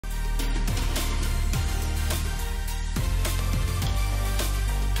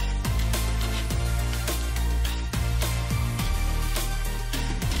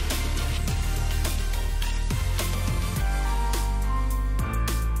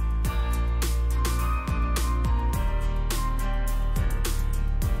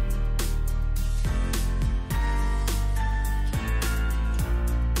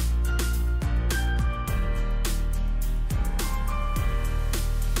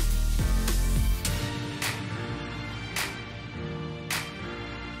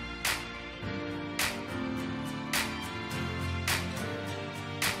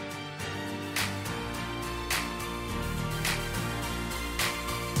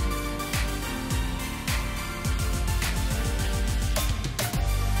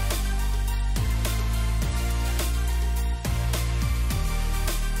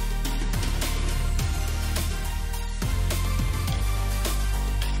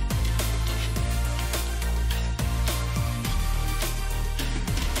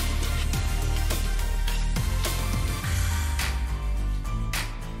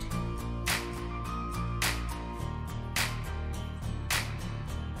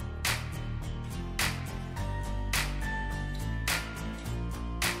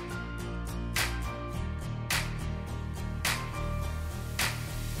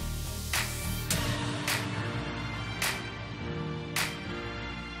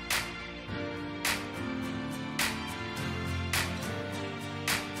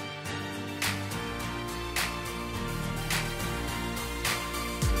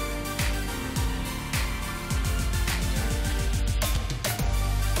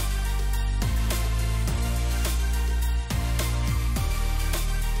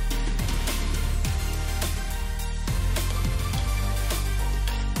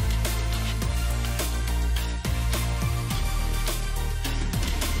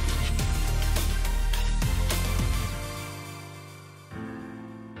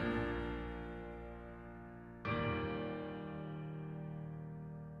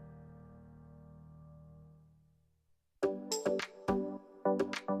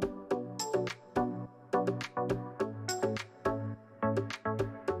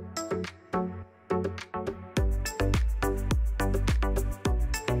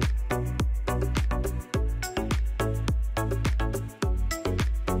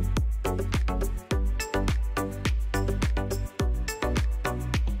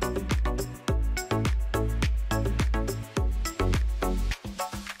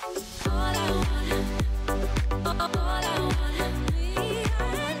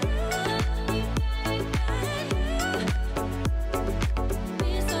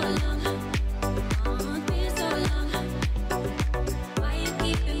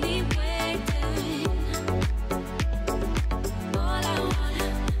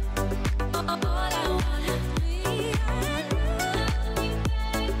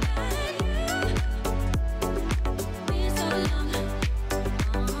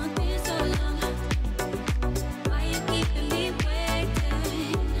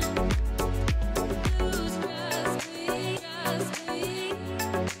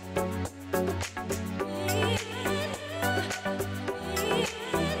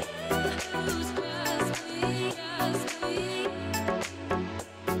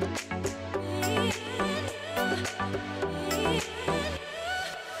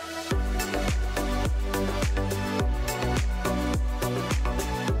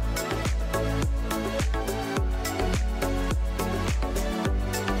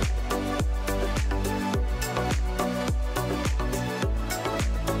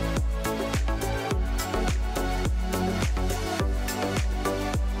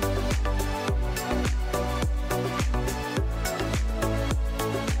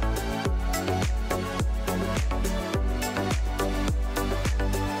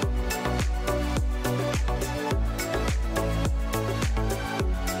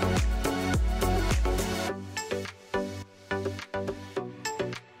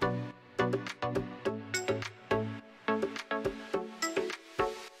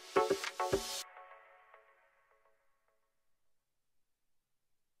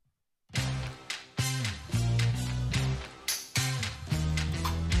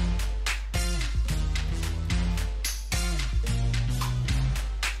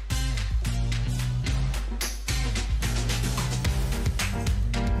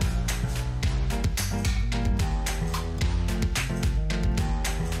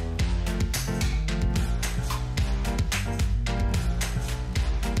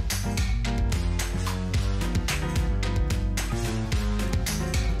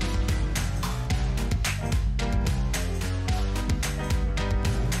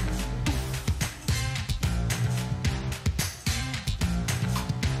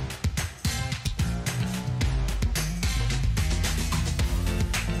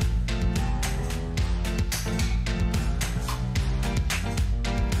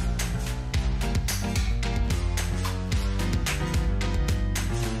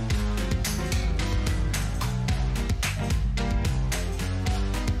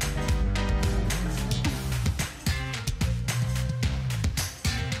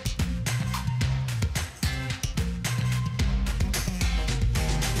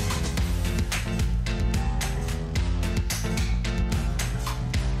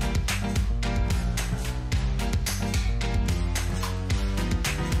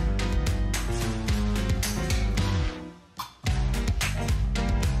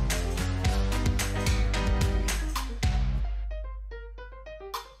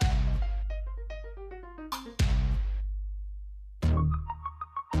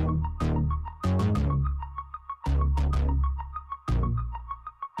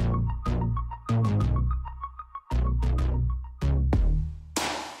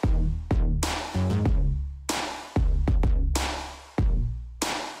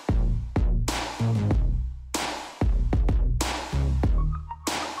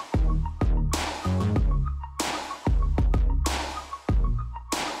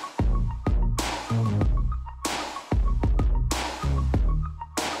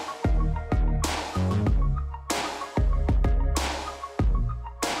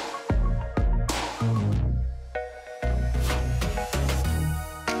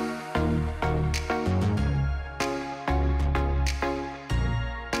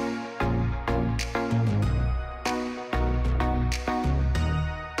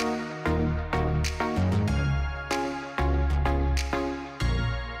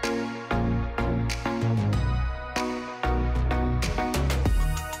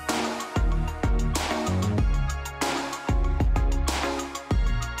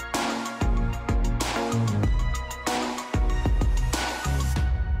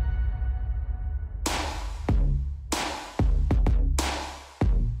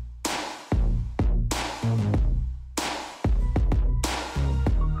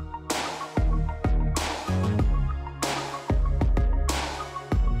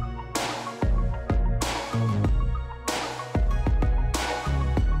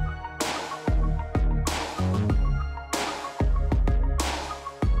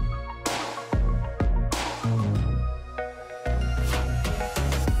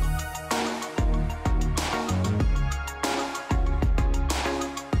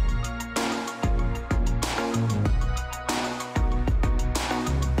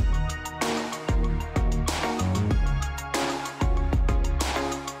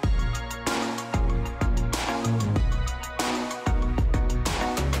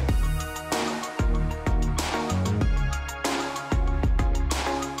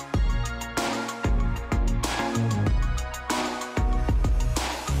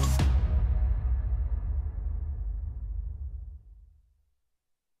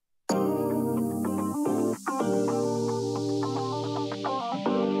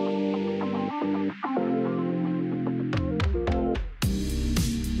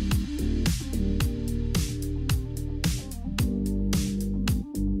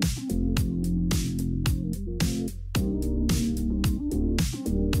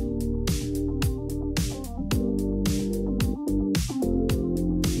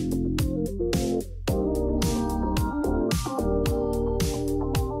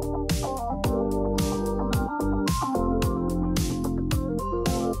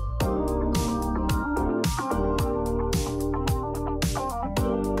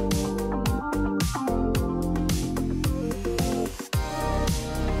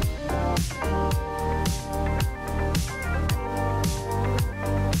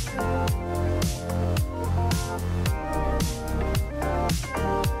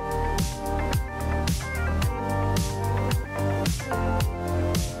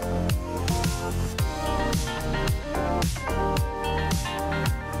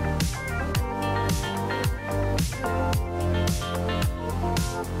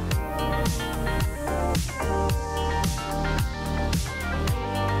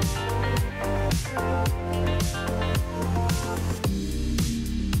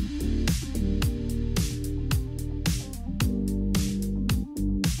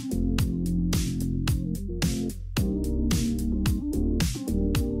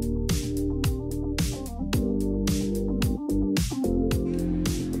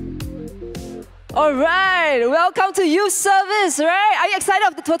All right, welcome to youth service, right? Are you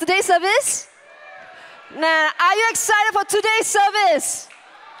excited for today's service? Nah, are you excited for today's service?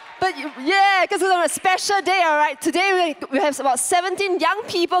 But yeah, because it's a special day, all right? Today we have about 17 young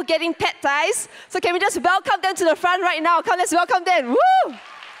people getting baptized. So can we just welcome them to the front right now? Come, let's welcome them. Woo!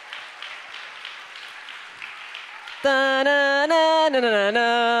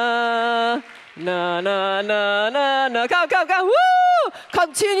 Da-na-na-na-na-na. No, no, no, no, no. Come, come, come. Woo!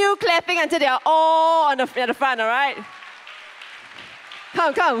 Continue clapping until they are all at the front, all right?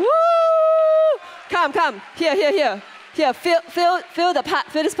 Come, come. Woo! Come, come. Here, here, here. Here, feel the part.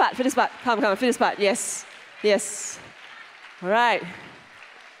 Feel this part. Feel this part. Come, come. Feel this part. Yes. Yes. All right.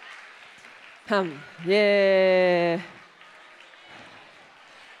 Come. Yeah.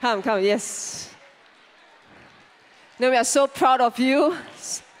 Come, come. Yes. Now we are so proud of you.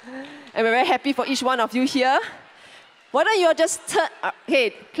 And we're very happy for each one of you here. Why don't you all just turn,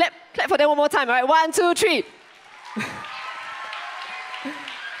 hey, clap for them one more time, all right? 1, 2, 3.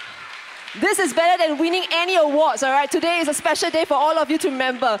 This is better than winning any awards, all right? Today is a special day for all of you to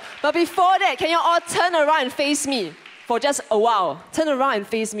remember. But before that, can you all turn around and face me for just a while? Turn around and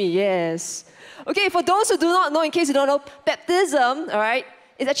face me, yes. Okay, for those who do not know, in case you don't know, baptism, all right,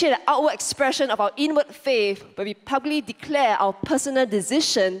 is actually the outward expression of our inward faith, where we publicly declare our personal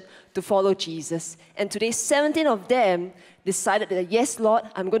decision to follow Jesus. And today, 17 of them decided that, yes, Lord,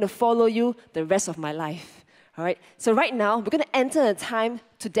 I'm going to follow you the rest of my life. All right? So right now, we're going to enter a time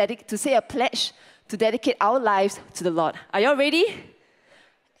to say a pledge to dedicate our lives to the Lord. Are you all ready?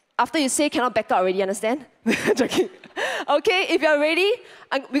 After you say, cannot back out already, understand? Joking. Okay, if you're ready,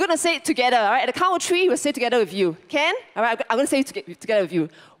 we're going to say it together, all right? At the count of 3, we'll say it together with you. Can? All right, I'm going to say it together with you.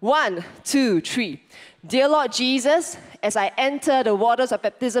 1, 2, 3. Dear Lord Jesus, as I enter the waters of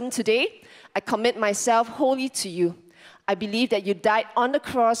baptism today, I commit myself wholly to you. I believe that you died on the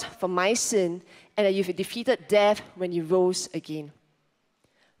cross for my sin and that you've defeated death when you rose again.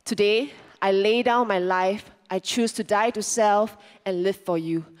 Today, I lay down my life. I choose to die to self and live for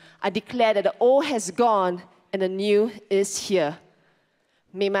you. I declare that the old has gone and the new is here.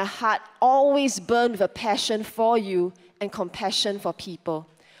 May my heart always burn with a passion for you and compassion for people.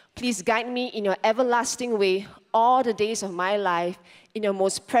 Please guide me in your everlasting way all the days of my life. In your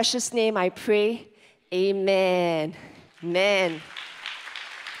most precious name I pray. Amen. Amen.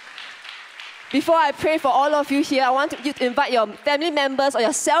 Before I pray for all of you here, I want you to invite your family members or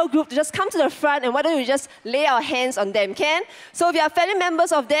your cell group to just come to the front, and why don't you just lay our hands on them, can? So if you are family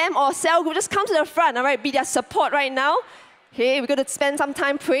members of them or cell group, just come to the front, all right? Be their support right now. Okay, we're going to spend some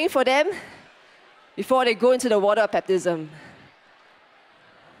time praying for them before they go into the water of baptism.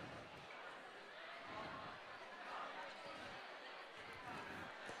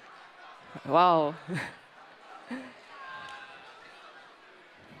 Wow.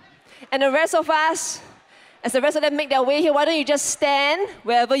 And the rest of us, as the rest of them make their way here, why don't you just stand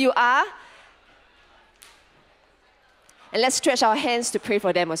wherever you are? And let's stretch our hands to pray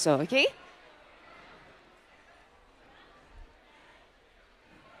for them also, okay?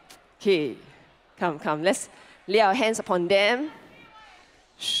 Okay, come. Let's lay our hands upon them.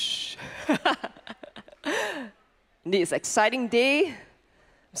 Shh. Indeed, it's an exciting day.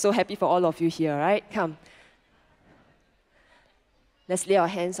 I'm so happy for all of you here, right? Come. Let's lay our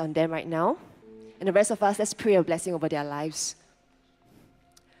hands on them right now. And the rest of us, let's pray a blessing over their lives.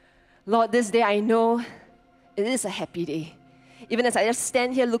 Lord, this day I know it is a happy day. Even as I just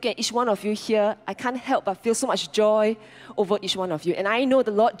stand here looking at each one of you here, I can't help but feel so much joy over each one of you. And I know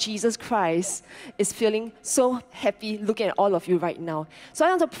the Lord Jesus Christ is feeling so happy looking at all of you right now. So I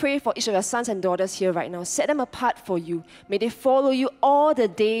want to pray for each of your sons and daughters here right now. Set them apart for you. May they follow you all the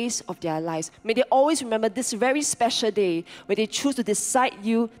days of their lives. May they always remember this very special day where they choose to decide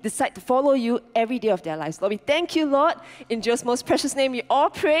to follow you every day of their lives. Lord, we thank you, Lord. In Jesus' most precious name, we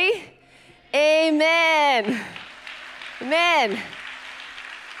all pray. Amen. Amen.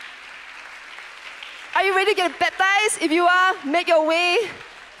 Are you ready to get baptized? If you are, make your way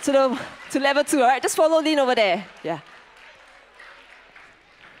to level 2, all right? Just follow Lynn over there. Yeah.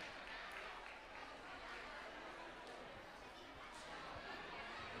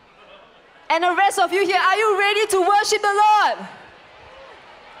 And the rest of you here, are you ready to worship the Lord?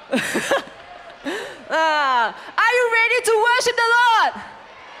 Are you ready to worship the Lord?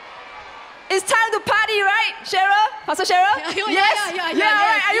 It's time to party, right, Cheryl? Pastor Cheryl? Yes? Yeah, all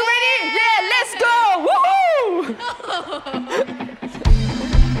right. Are you ready? Yeah, let's go! Woohoo!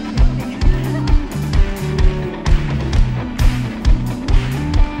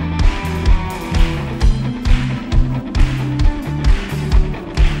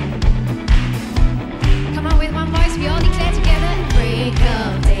 Come on, with one voice, we all declare together. Break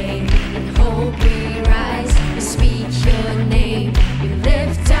of day, and hope we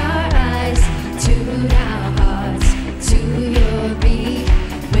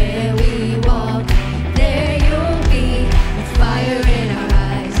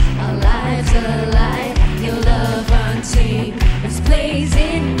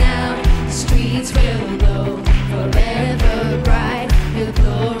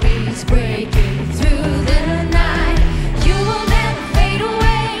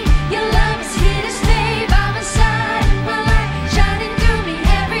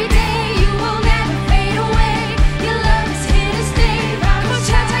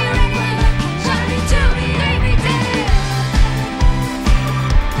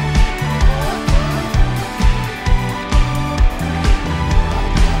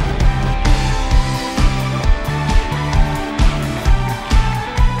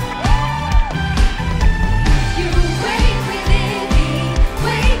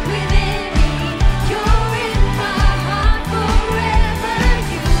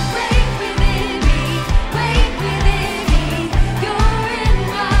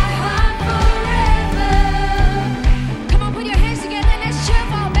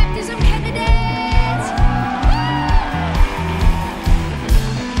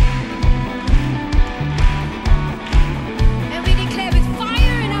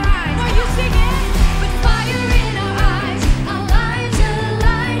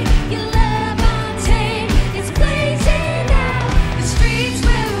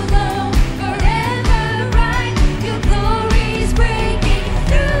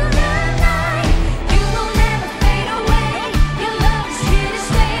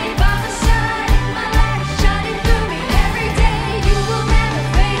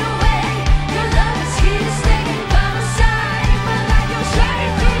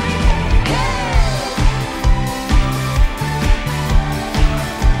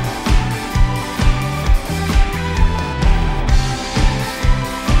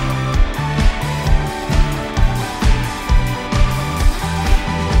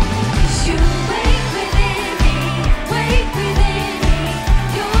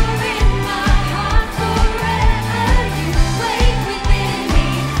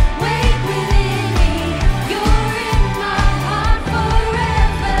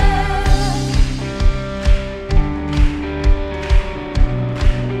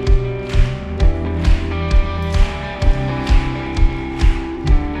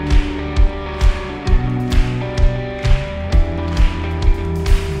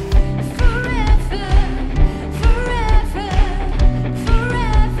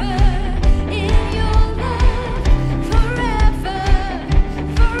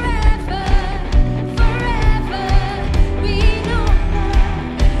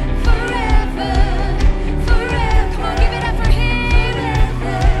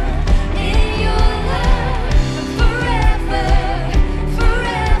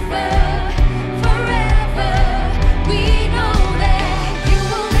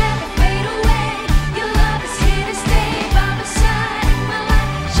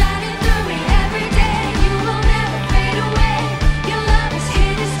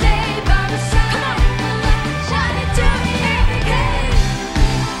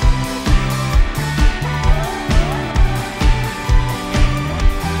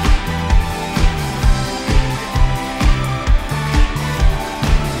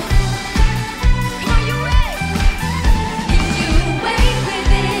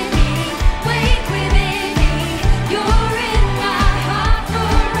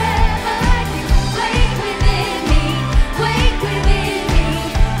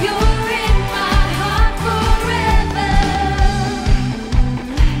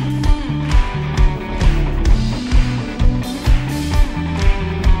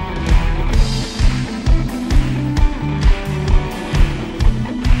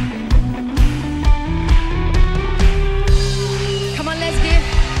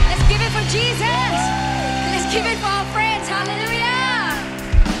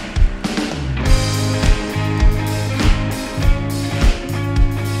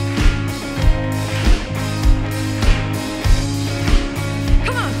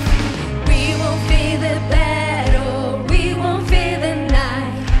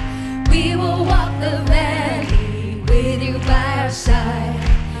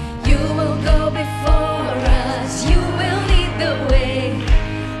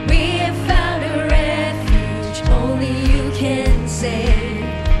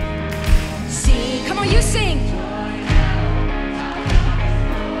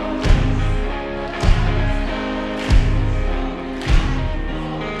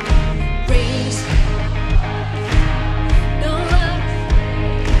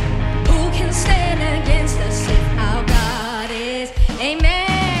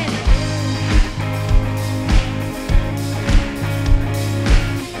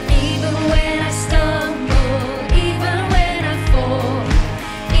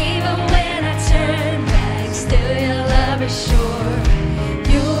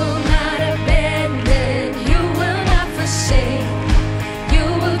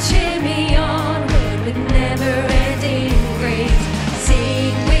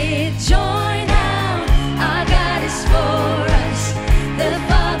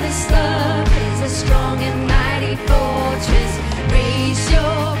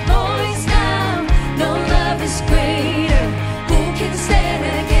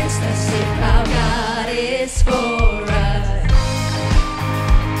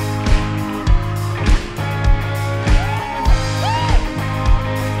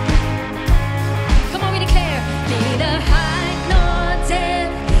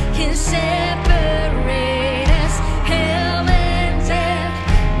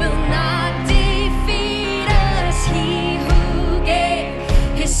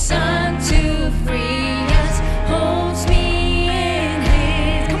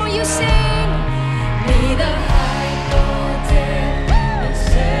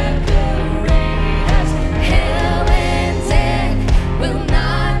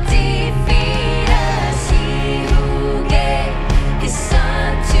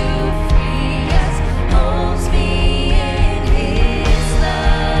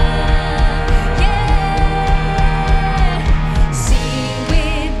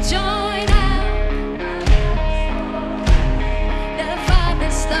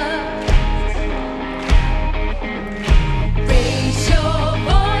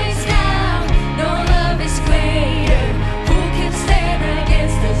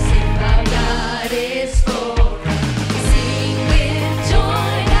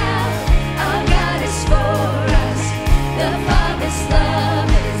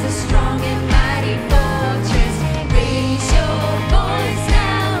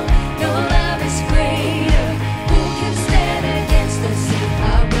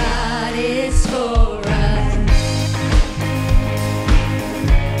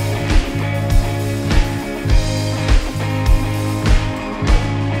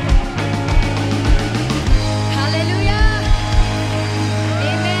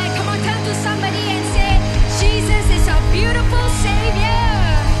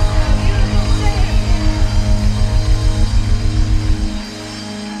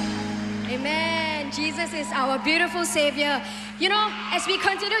Amen. Jesus is our beautiful Savior. You know, as we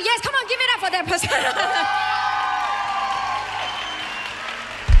continue, yes, come on, give it up for that person.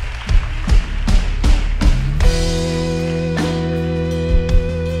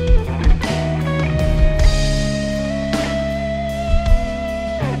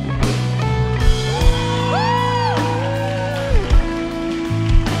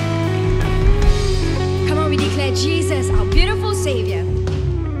 Jesus, our beautiful Savior.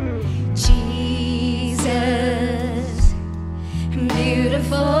 Jesus,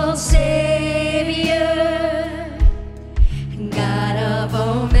 beautiful Savior, God of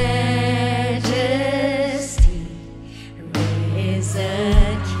all majesty,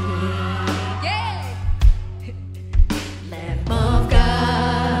 risen King, yeah. Lamb of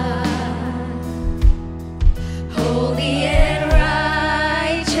God, holy and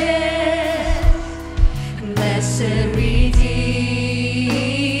righteous, blessed Redeemer,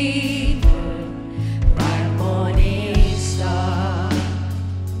 bright morning star.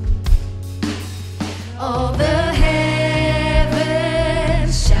 All the heavens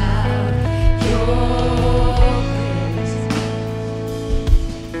shout your praise.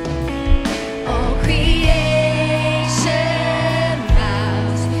 All creation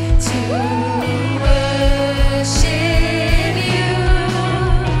bows to worship you.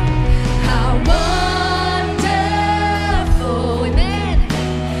 How wonderful, amen.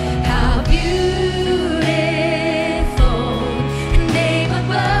 How beautiful, name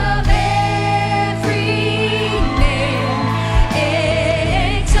above every name,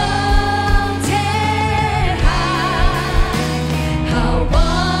 exalted high. How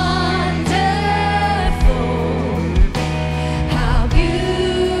wonderful, how beautiful,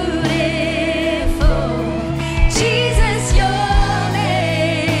 Jesus, your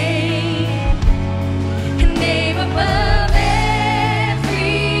name above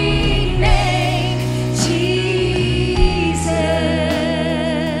every name, Jesus.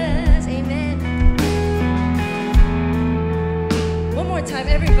 Amen. One more time,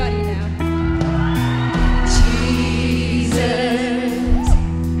 everybody now. Jesus,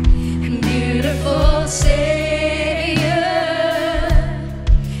 beautiful Savior,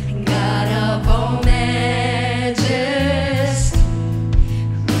 God of all majesty,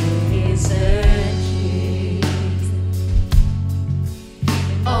 risen King.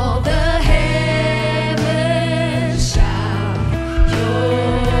 All the heavens shout your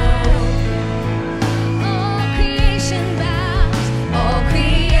praise. All creation bows, all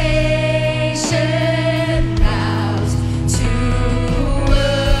creation bows to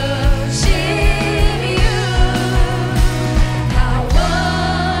worship you. How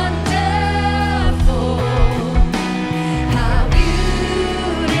wonderful, how beautiful,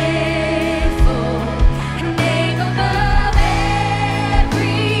 name above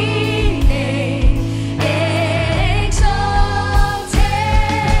every name, exalted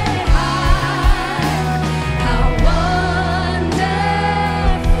high. How wonderful,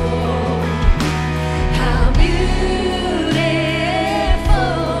 how beautiful,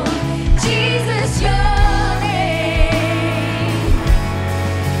 Jesus, your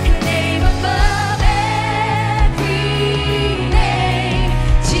name above every name,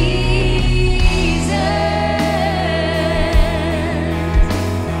 Jesus.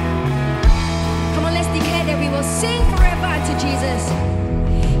 Come on, let's declare that we will sing forever unto Jesus.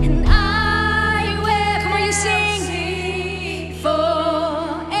 And I will, come on, you sing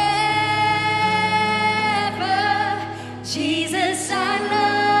forever. Jesus, I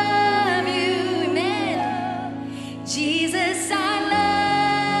love you, amen. Jesus, I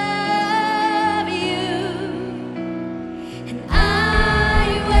love you, and I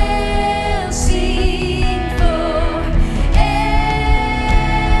will sing forever.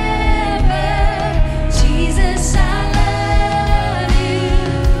 Jesus, I love you.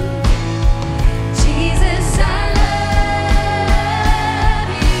 Jesus, I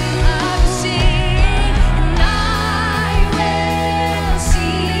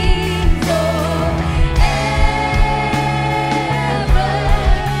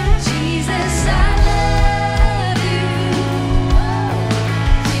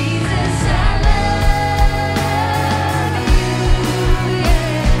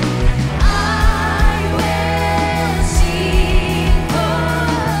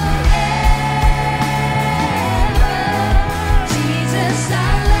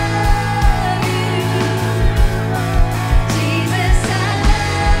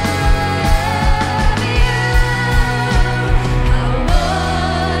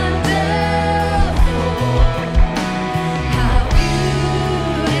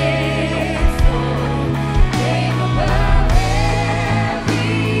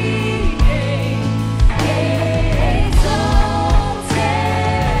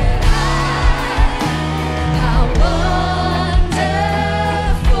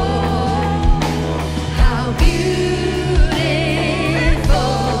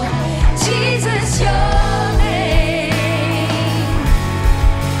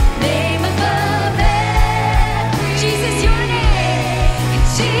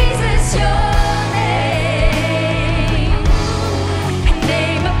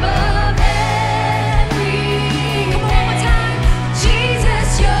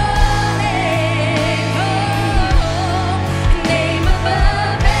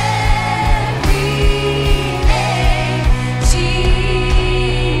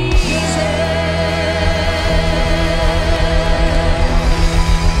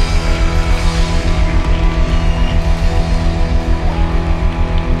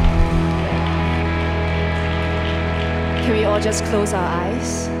just close our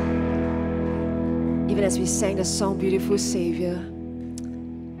eyes? Even as we sang the song, Beautiful Savior,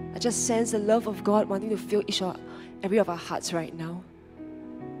 I just sense the love of God wanting to fill every of our hearts right now.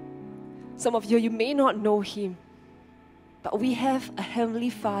 Some of you may not know Him, but we have a Heavenly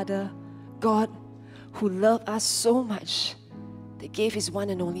Father, God, who loved us so much that gave His one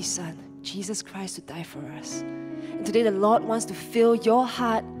and only Son, Jesus Christ, to die for us. And today the Lord wants to fill your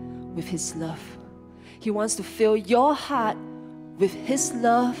heart with His love. He wants to fill your heart with His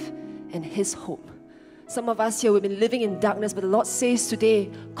love and His hope. Some of us here, we've been living in darkness, but the Lord says today,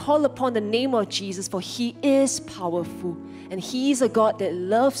 call upon the name of Jesus, for He is powerful. And He is a God that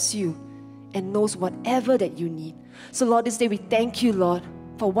loves you and knows whatever that you need. So Lord, this day we thank you, Lord,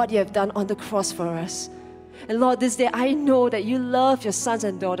 for what you have done on the cross for us. And Lord, this day I know that you love your sons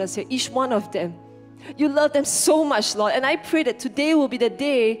and daughters here, each one of them. You love them so much, Lord. And I pray that today will be the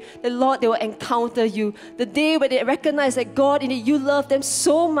day that, Lord, they will encounter you. The day where they recognize that, God, indeed, you love them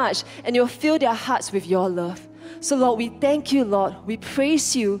so much and you'll fill their hearts with your love. So, Lord, we thank you, Lord. We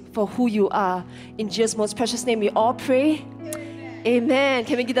praise you for who you are. In Jesus' most precious name, we all pray. Amen. Amen.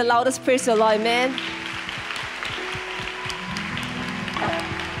 Can we give the loudest praise to the Lord? Amen.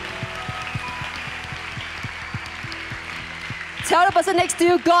 Tell the person next to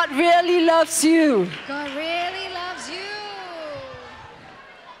you, God really loves you. God really loves you.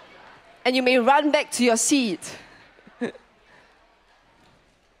 And you may run back to your seat.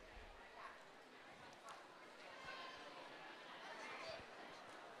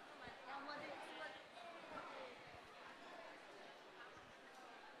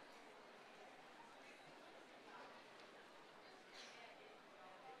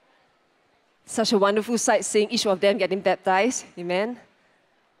 Such a wonderful sight seeing each of them getting baptized. Amen.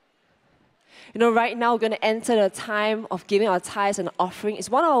 You know, right now we're going to enter the time of giving our tithes and offering. It's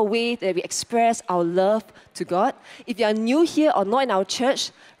one of our ways that we express our love to God. If you are new here or not in our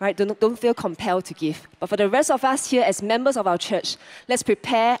church, right, don't feel compelled to give. But for the rest of us here as members of our church, let's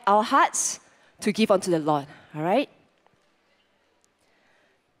prepare our hearts to give unto the Lord. All right?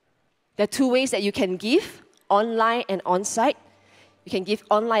 There are two ways that you can give, online and on-site. You can give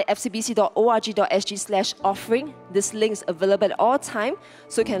online at fcbc.org.sg/offering. This link is available at all time,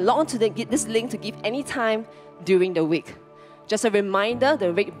 so you can log on to this link to give anytime during the week. Just a reminder,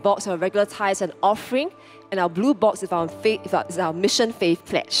 the red box are regular tithes and offering, and our blue box is our Mission Faith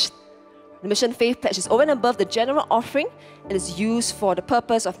Pledge. The Mission Faith Pledge is over and above the general offering and is used for the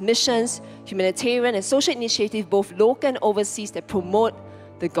purpose of missions, humanitarian and social initiatives, both local and overseas, that promote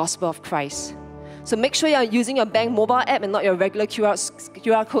the gospel of Christ. So make sure you are using your bank mobile app and not your regular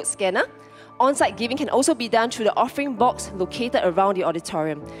QR code scanner. On-site giving can also be done through the offering box located around the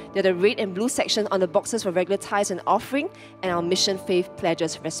auditorium. There are the red and blue section on the boxes for regular tithes and offering and our Mission Faith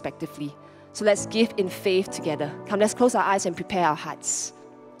pledges respectively. So let's give in faith together. Come, let's close our eyes and prepare our hearts.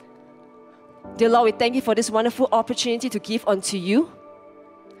 Dear Lord, we thank you for this wonderful opportunity to give unto you.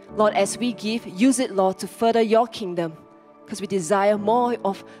 Lord, as we give, use it, Lord, to further your kingdom, because we desire more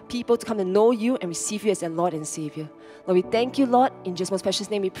of people to come to know you and receive you as their Lord and Savior. Lord, we thank you, Lord. In Jesus' most precious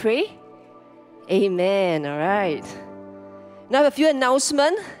name we pray. Amen. All right. Now I have a few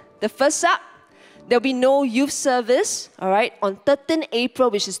announcements. The first up, there'll be no youth service, all right, on 13 April,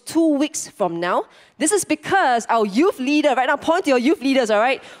 which is 2 weeks from now. This is because our youth leader, right now, point to your youth leaders, all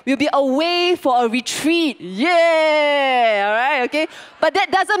right, will be away for a retreat. Yeah, all right, okay? But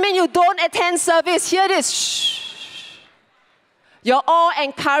that doesn't mean you don't attend service. Hear this. Shh. You're all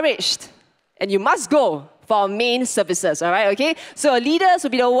encouraged, and you must go for our main services, all right, okay? So our leaders will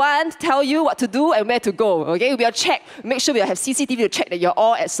be the one to tell you what to do and where to go, okay? We'll check, make sure we have CCTV to check that you're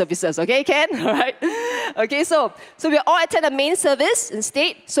all at services, okay, Ken? All right? Okay, so we'll all attend the main service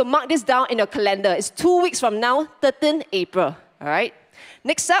instead, so mark this down in your calendar. It's 2 weeks from now, 13 April, all right?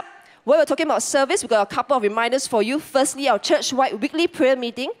 Next up, while we're talking about service, we've got a couple of reminders for you. Firstly, our church-wide weekly prayer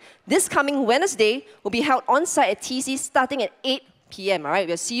meeting this coming Wednesday will be held on-site at TC starting at 8 p.m., all right?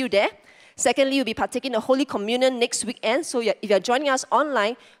 We'll see you there. Secondly, we'll be partaking in the Holy Communion next weekend. So if you're joining us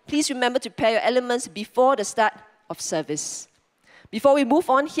online, please remember to prepare your elements before the start of service. Before we move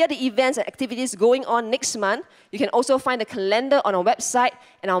on, here are the events and activities going on next month. You can also find the calendar on our website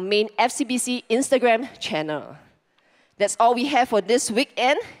and our main FCBC Instagram channel. That's all we have for this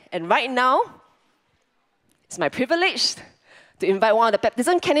weekend. And right now, it's my privilege to invite one of the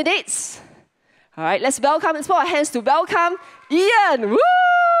baptism candidates. All right, let's put our hands to welcome Ian. Woo!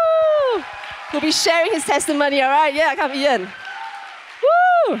 Who'll be sharing his testimony, all right? Yeah, come, Ian.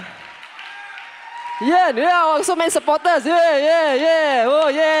 Woo! Ian, yeah, so many supporters. Yeah. Oh,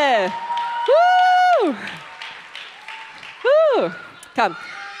 yeah. Woo! Woo! Come.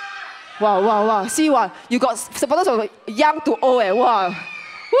 Wow. See what? You got supporters from young to old. Wow.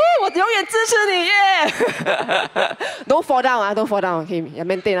 Woo, 我永遠支持你 yeah. Don't fall down, don't fall down. Okay,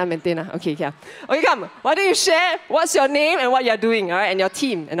 maintain. Okay, yeah. Okay, come. Why don't you share what's your name and what you're doing, all right, and your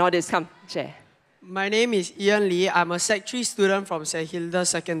team and all this. Come, share. My name is Ian Lee. I'm a Sec 3 student from St. Hilda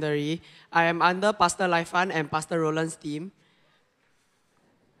Secondary. I am under Pastor Laifan and Pastor Roland's team.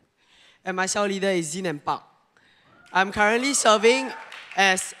 And my cell leader is Zin and Park. I'm currently serving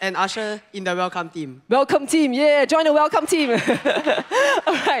as an usher in the welcome team. Welcome team, yeah, join the welcome team.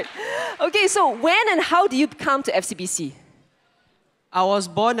 All right. Okay, so when and how do you come to FCBC? I was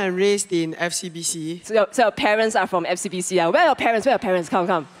born and raised in FCBC. So your parents are from FCBC. Where are your parents?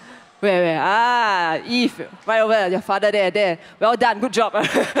 Come. Where? Ah, Eve, right over there, your father there. Well done, good job.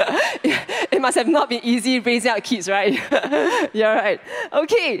 It must have not been easy raising out kids, right? You're right.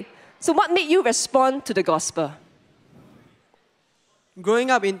 Okay, so what made you respond to the gospel?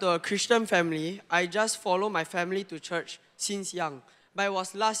 Growing up into a Christian family, I just follow my family to church since young. But it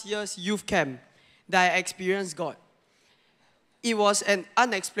was last year's youth camp that I experienced God. It was an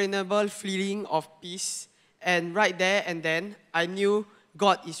unexplainable feeling of peace, and right there and then, I knew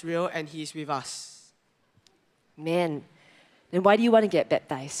God is real and He is with us. Man, then why do you want to get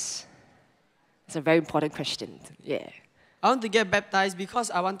baptized? It's a very important question. Yeah. I want to get baptized because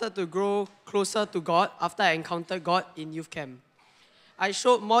I wanted to grow closer to God after I encountered God in youth camp. I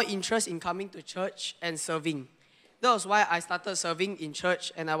showed more interest in coming to church and serving. That was why I started serving in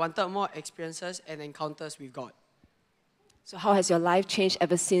church, and I wanted more experiences and encounters with God. So how has your life changed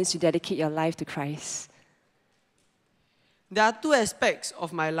ever since you dedicate your life to Christ? There are two aspects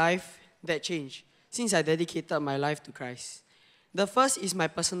of my life that changed since I dedicated my life to Christ. The first is my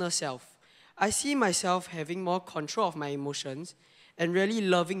personal self. I see myself having more control of my emotions and really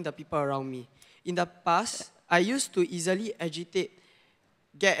loving the people around me. In the past, I used to easily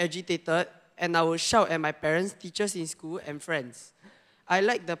get agitated, and I would shout at my parents, teachers in school, and friends. I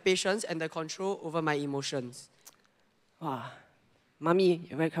lack the patience and the control over my emotions. Wow. Mommy,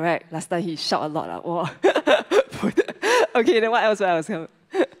 you're very correct. Last time he shout a lot. Wow. Okay, then what else?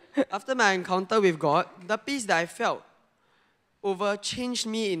 After my encounter with God, the peace that I felt over changed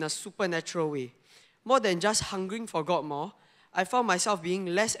me in a supernatural way. More than just hungering for God more, I found myself being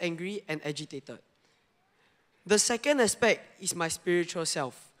less angry and agitated. The second aspect is my spiritual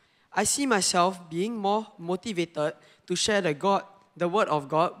self. I see myself being more motivated to share the word of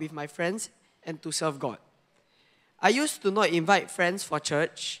God with my friends and to serve God. I used to not invite friends for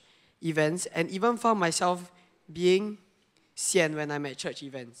church events and even found myself being sian when I'm at church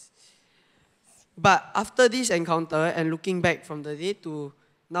events. But after this encounter and looking back from the day to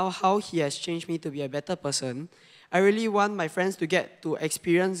now how He has changed me to be a better person, I really want my friends to get to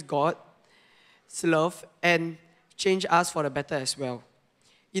experience God's love and change us for the better as well.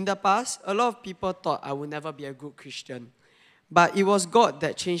 In the past, a lot of people thought I would never be a good Christian. But it was God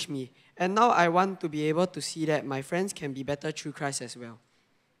that changed me. And now I want to be able to see that my friends can be better through Christ as well.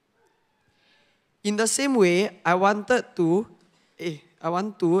 In the same way, I want to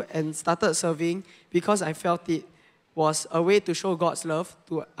and started serving because I felt it was a way to show God's love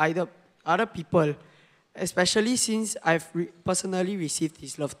to other people, especially since I've personally received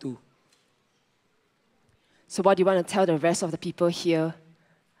His love too. So what do you want to tell the rest of the people here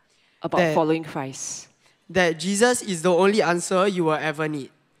about following Christ? That Jesus is the only answer you will ever need.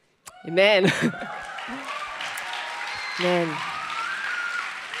 Amen. Man.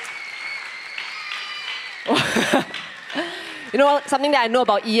 You know, something that I know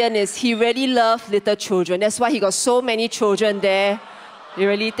about Ian is he really loves little children. That's why he got so many children there. You're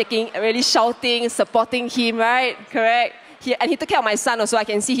really shouting, supporting him, right? Correct? And he took care of my son also. I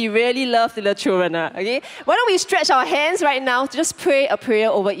can see he really loves little children. Okay? Why don't we stretch our hands right now to just pray a prayer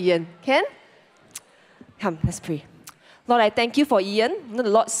over Ian? Can? Come, let's pray. Lord, I thank you for Ian. You know, the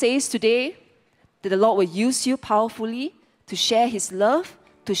Lord says today that the Lord will use you powerfully to share His love,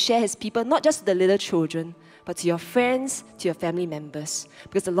 to share His people, not just to the little children, but to your friends, to your family members.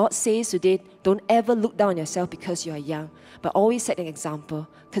 Because the Lord says today, don't ever look down on yourself because you are young, but always set an example.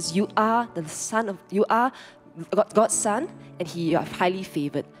 Because you are God's son, and you are highly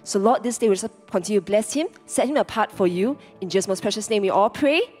favored. So Lord, this day we just continue to bless him, set him apart for you. In Jesus' most precious name we all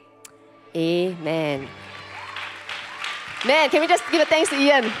pray. Amen. Man, can we just give a thanks to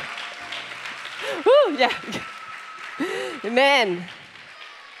Ian? Woo, yeah. Amen.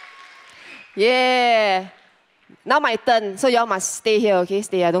 Yeah. Now my turn. So y'all must stay here, okay?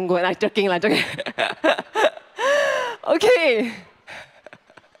 Stay here, don't go. I'm joking. Okay.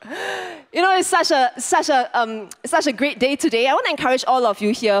 You know, it's such a great day today. I want to encourage all of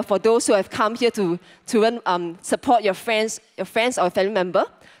you here, for those who have come here to support your friends or family member,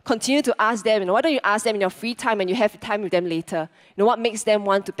 continue to ask them. Why don't you ask them in your free time and you have time with them later? What makes them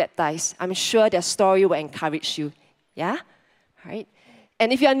want to baptize? I'm sure their story will encourage you. Yeah? All right.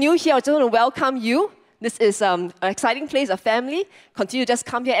 And if you are new here, I just want to welcome you. This is an exciting place, a family. Continue to just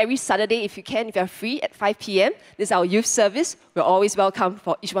come here every Saturday if you can, if you're free at 5 p.m. This is our youth service. We're always welcome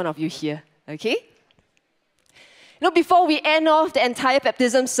for each one of you here. Okay? Before we end off the entire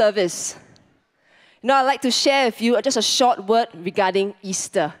baptism service, I'd like to share with you just a short word regarding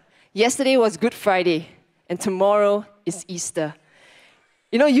Easter. Yesterday was Good Friday, and tomorrow is Easter.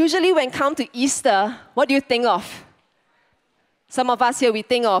 Usually when it comes to Easter, what do you think of? Some of us here, we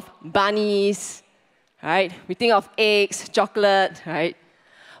think of bunnies, right? We think of eggs, chocolate, right?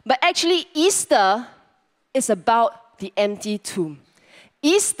 But actually, Easter is about the empty tomb.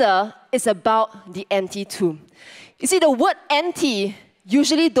 Easter is about the empty tomb. You see, the word empty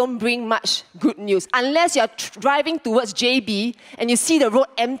usually don't bring much good news. Unless you're driving towards JB and you see the road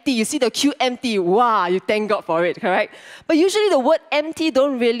empty, you see the queue empty, wow, you thank God for it, correct? But usually the word empty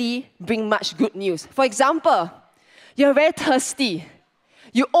don't really bring much good news. For example, you're very thirsty.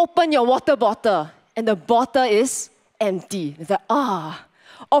 You open your water bottle and the bottle is empty. It's like,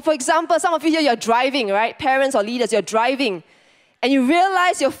 Or for example, some of you here, you're driving, right? Parents or leaders, you're driving and you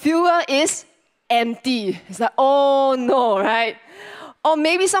realize your fuel is empty. It's like, oh no, right? Or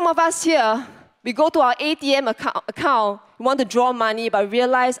maybe some of us here, we go to our ATM account, we want to draw money, but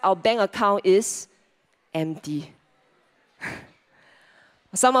realize our bank account is empty.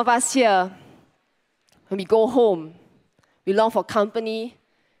 Some of us here, when we go home, we long for company,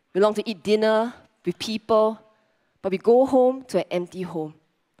 we long to eat dinner with people, but we go home to an empty home.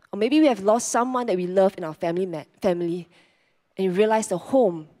 Or maybe we have lost someone that we love in our family, and you realize the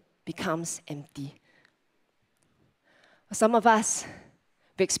home becomes empty. Or some of us,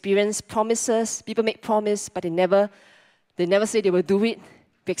 we experience promises. People make promises, but they never say they will do it.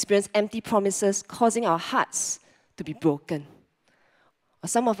 We experience empty promises, causing our hearts to be broken. Or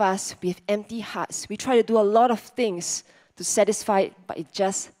some of us, we have empty hearts. We try to do a lot of things to satisfy it, but it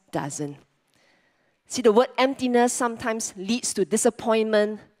just doesn't. See, the word emptiness sometimes leads to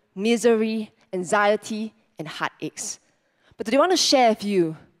disappointment, misery, anxiety, and heartaches. But today I want to share with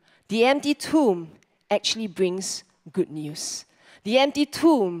you, the empty tomb actually brings good news. The empty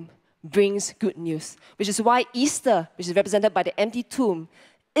tomb brings good news, which is why Easter, which is represented by the empty tomb,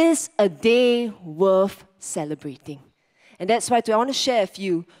 is a day worth celebrating. And that's why today I want to share with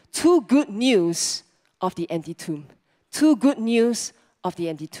you two good news of the empty tomb. Two good news of the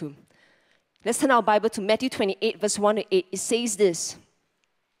empty tomb. Let's turn our Bible to Matthew 28, verse 1 to 8. It says this: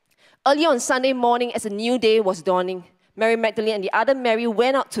 Early on Sunday morning, as a new day was dawning, Mary Magdalene and the other Mary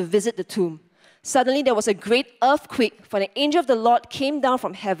went out to visit the tomb. Suddenly there was a great earthquake, for an angel of the Lord came down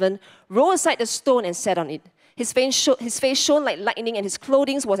from heaven, rolled aside the stone and sat on it. His face shone like lightning, and his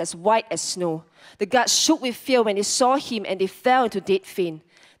clothing was as white as snow. The guards shook with fear when they saw him, and they fell into dead faint.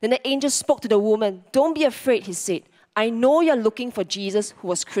 Then the angel spoke to the woman. "Don't be afraid," he said. "I know you're looking for Jesus who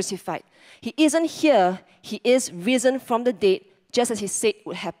was crucified. He isn't here. He is risen from the dead, just as he said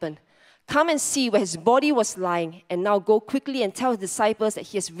would happen. Come and see where his body was lying, and now go quickly and tell his disciples that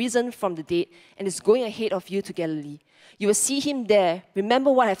he has risen from the dead and is going ahead of you to Galilee. You will see him there.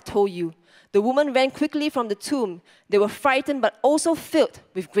 Remember what I have told you." The woman ran quickly from the tomb. They were frightened but also filled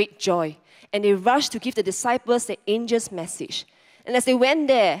with great joy, and they rushed to give the disciples the angel's message. And as they went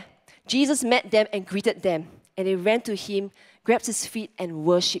there, Jesus met them and greeted them, and they ran to him, grabbed his feet, and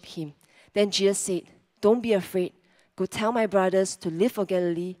worshipped him. Then Jesus said, "Don't be afraid. Go tell my brothers to leave for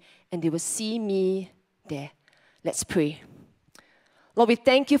Galilee, and they will see me there." Let's pray. Lord, we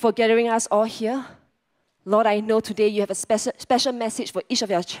thank you for gathering us all here. Lord, I know today you have a special message for each of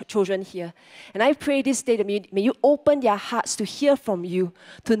your children here. And I pray this day that may you open their hearts to hear from you,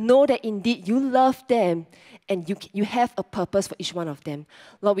 to know that indeed you love them and you have a purpose for each one of them.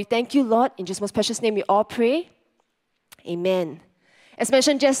 Lord, we thank you, Lord. In Jesus' most precious name we all pray. Amen. As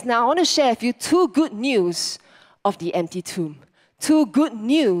mentioned just now, I want to share with you two good news of the empty tomb. Two good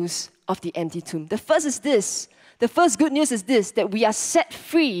news of the empty tomb. The first is this. The first good news is this, that we are set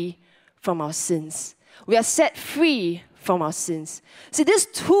free from our sins. We are set free from our sins. See, this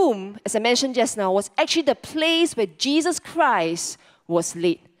tomb, as I mentioned just now, was actually the place where Jesus Christ was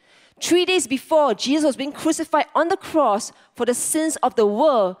laid. 3 days before, Jesus was being crucified on the cross for the sins of the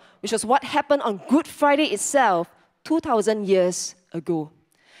world, which was what happened on Good Friday itself 2,000 years ago.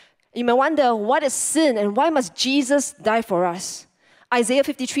 You may wonder, what is sin and why must Jesus die for us? Isaiah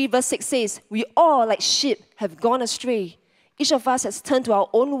 53 verse 6 says, "We all like sheep have gone astray. Each of us has turned to our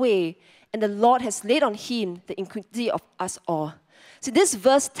own way, and the Lord has laid on him the iniquity of us all. See, this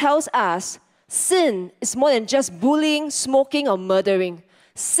verse tells us sin is more than just bullying, smoking, or murdering.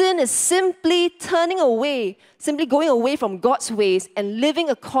 Sin is simply turning away, simply going away from God's ways and living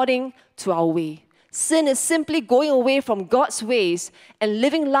according to our way. Sin is simply going away from God's ways and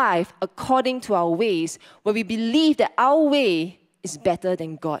living life according to our ways, where we believe that our way is better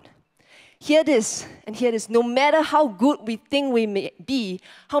than God. Hear this, and hear this. No matter how good we think we may be,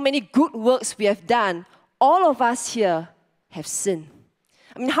 how many good works we have done, all of us here have sinned.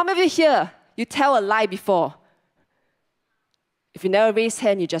 I mean, how many of you here, you tell a lie before? If you never raise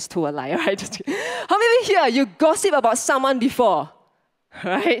hand, you just told a lie, right? How many of you here, you gossip about someone before,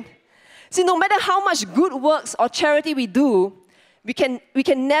 right? See, no matter how much good works or charity we do, we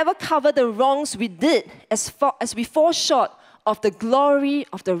can never cover the wrongs we did as we fall short of the glory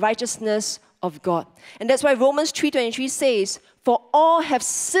of the righteousness of God. And that's why Romans 3:23 says, "For all have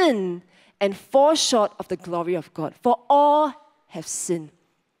sinned and fall short of the glory of God." For all have sinned.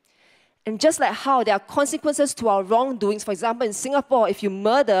 And just like how there are consequences to our wrongdoings, for example, in Singapore, if you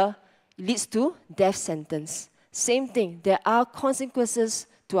murder, it leads to death sentence. Same thing, there are consequences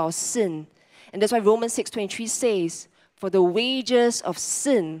to our sin. And that's why Romans 6:23 says, "For the wages of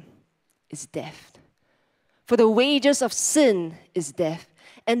sin is death." For the wages of sin is death.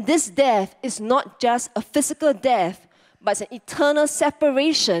 And this death is not just a physical death, but it's an eternal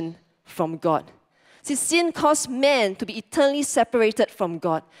separation from God. See, sin caused man to be eternally separated from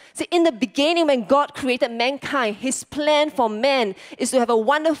God. See, in the beginning, when God created mankind, His plan for man is to have a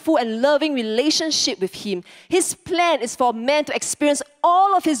wonderful and loving relationship with Him. His plan is for man to experience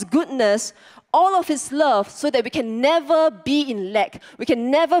all of His goodness, all of His love, so that we can never be in lack. We can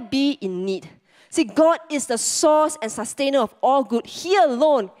never be in need. See, God is the source and sustainer of all good. He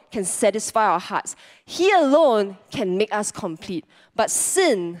alone can satisfy our hearts. He alone can make us complete. But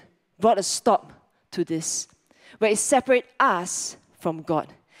sin brought a stop to this, where it separates us from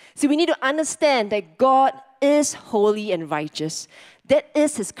God. See, we need to understand that God is holy and righteous. That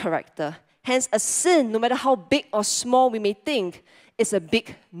is His character. Hence, a sin, no matter how big or small we may think, is a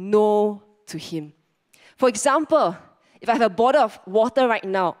big no to Him. For example, if I have a bottle of water right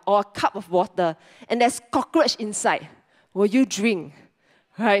now, or a cup of water, and there's cockroach inside, will you drink?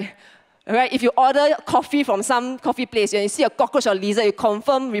 Right? Right? If you order coffee from some coffee place and you see a cockroach or lizard, you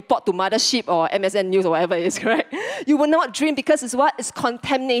confirm report to Mothership or MSN News or whatever it is, correct? You will not drink because it's what? It's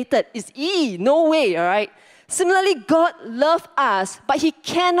contaminated. It's no way, all right? Similarly, God loves us, but He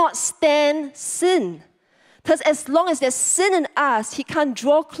cannot stand sin. Thus, as long as there's sin in us, He can't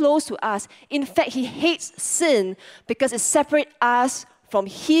draw close to us. In fact, He hates sin because it separates us from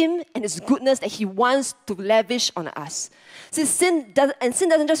Him and His goodness that He wants to lavish on us. See, sin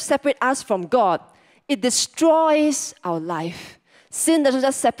doesn't just separate us from God, it destroys our life. Sin doesn't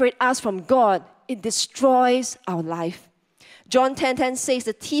just separate us from God, it destroys our life. John 10:10 says,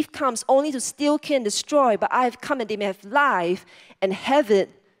 "The thief comes only to steal, kill, and destroy, but I have come that they may have life and have it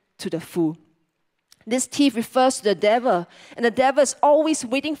to the full." This thief refers to the devil, and the devil is always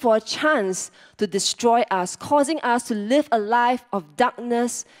waiting for a chance to destroy us, causing us to live a life of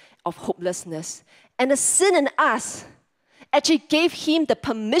darkness, of hopelessness. And the sin in us actually gave him the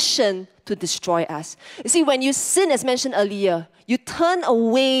permission to destroy us. You see, when you sin, as mentioned earlier, you turn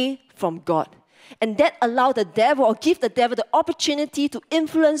away from God. And that allowed the devil, or give the devil the opportunity to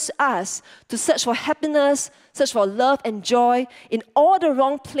influence us, to search for happiness, search for love and joy in all the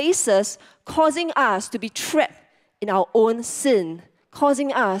wrong places, causing us to be trapped in our own sin,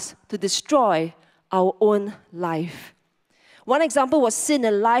 causing us to destroy our own life. One example was sin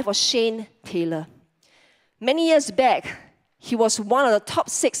in the life of Shane Taylor. Many years back, he was one of the top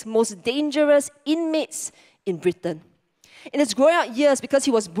 6 most dangerous inmates in Britain. In his growing up years, because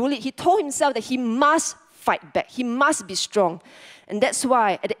he was bullied, he told himself that he must fight back. He must be strong. And that's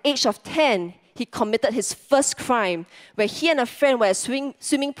why, at the age of 10, he committed his first crime, where he and a friend were at a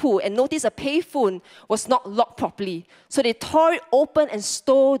swimming pool and noticed a payphone was not locked properly. So they tore it open and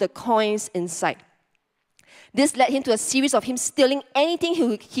stole the coins inside. This led him to a series of him stealing anything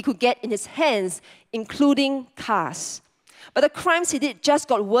he could get in his hands, including cars. But the crimes he did just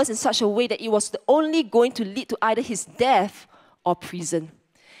got worse in such a way that it was only going to lead to either his death or prison.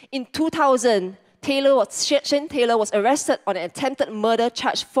 In 2000, Shane Taylor was arrested on an attempted murder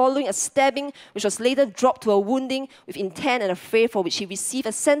charge following a stabbing, which was later dropped to a wounding with intent and affray, for which he received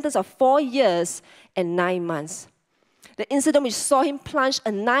a sentence of 4 years and 9 months. The incident, which saw him plunge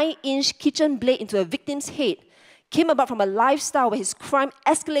a 9-inch kitchen blade into a victim's head, came about from a lifestyle where his crime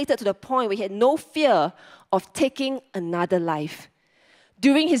escalated to the point where he had no fear of taking another life.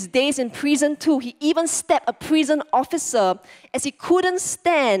 During his days in prison too, he even stabbed a prison officer as he couldn't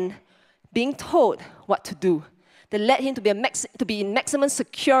stand being told what to do, that led him to be in maximum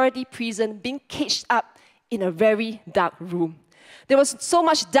security prison, being caged up in a very dark room. There was so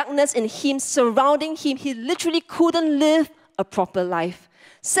much darkness in him, surrounding him, he literally couldn't live a proper life.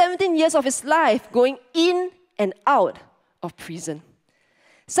 17 years of his life going in and out of prison.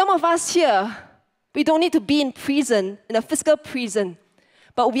 Some of us here, we don't need to be in prison, in a physical prison,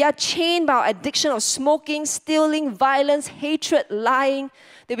 but we are chained by our addiction of smoking, stealing, violence, hatred, lying,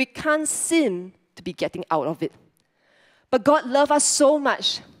 that we can't seem to be getting out of it. But God loves us so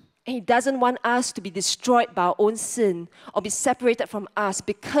much, and He doesn't want us to be destroyed by our own sin or be separated from us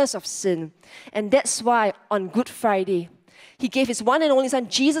because of sin. And that's why on Good Friday, He gave His one and only Son,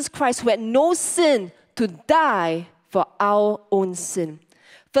 Jesus Christ, who had no sin, to die for our own sin.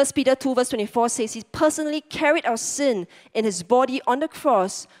 1 Peter 2 verse 24 says, He personally carried our sin in His body on the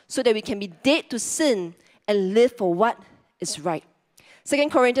cross so that we can be dead to sin and live for what is right. 2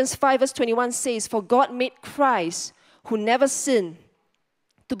 Corinthians 5 verse 21 says, For God made Christ, who never sinned,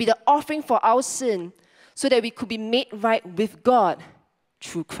 to be the offering for our sin so that we could be made right with God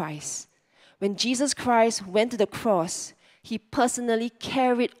through Christ. When Jesus Christ went to the cross, He personally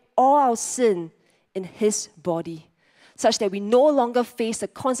carried all our sin in His body, such that we no longer face the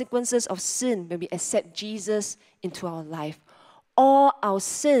consequences of sin when we accept Jesus into our life. All our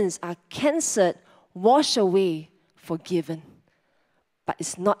sins are cancelled, washed away, forgiven. But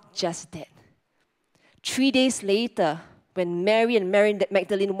it's not just that. 3 days later, when Mary and Mary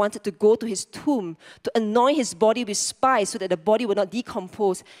Magdalene wanted to go to His tomb to anoint His body with spice so that the body would not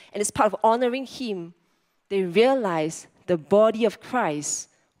decompose, and as part of honoring Him, they realized the body of Christ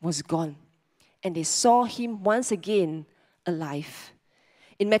was gone. And they saw Him once again alive.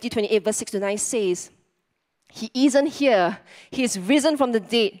 In Matthew 28 verse 6 to 9 says, He isn't here. He is risen from the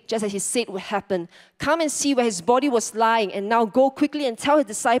dead, just as He said would happen. Come and see where His body was lying, and now go quickly and tell His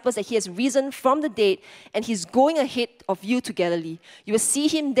disciples that He has risen from the dead, and He's going ahead of you to Galilee. You will see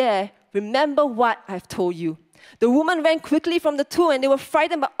Him there. Remember what I've told you. The woman ran quickly from the tomb, and they were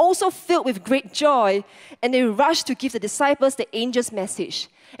frightened but also filled with great joy, and they rushed to give the disciples the angel's message.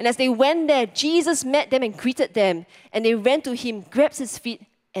 And as they went there, Jesus met them and greeted them, and they ran to Him, grabbed His feet,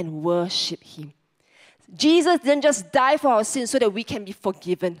 and worshipped Him. Jesus didn't just die for our sins so that we can be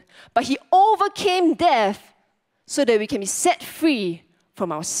forgiven, but He overcame death so that we can be set free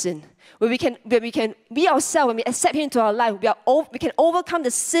from our sin. When we ourselves, when we accept Him into our life, we can overcome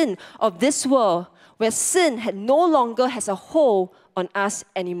the sin of this world, where sin no longer has a hold on us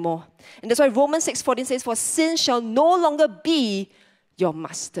anymore. And that's why Romans 6:14 says, For sin shall no longer be your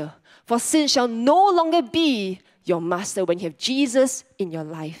master. For sin shall no longer be your master when you have Jesus in your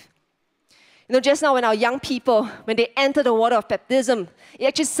life. You know, just now when our young people, when they enter the water of baptism, it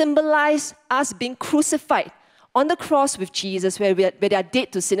actually symbolized us being crucified on the cross with Jesus, where they are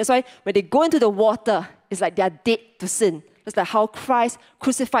dead to sin. That's why when they go into the water, it's like they are dead to sin. That's like how Christ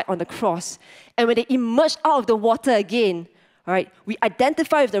crucified on the cross. And when they emerge out of the water again, all right, we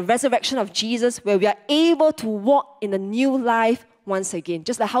identify with the resurrection of Jesus, where we are able to walk in a new life once again.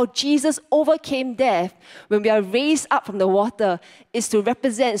 Just like how Jesus overcame death, when we are raised up from the water, is to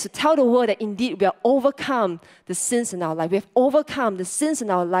represent, is to tell the world that indeed we have overcome the sins in our life. We have overcome the sins in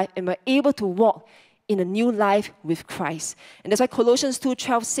our life, and we're able to walk in a new life with Christ. And that's why Colossians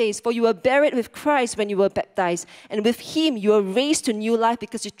 2:12 says, For you were buried with Christ when you were baptized, and with Him you were raised to new life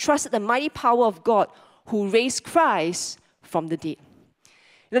because you trusted the mighty power of God who raised Christ from the dead.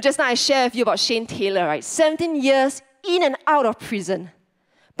 You know, just now I shared with you about Shane Taylor, right? 17 years in and out of prison.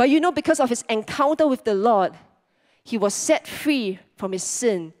 But you know, because of his encounter with the Lord, he was set free from his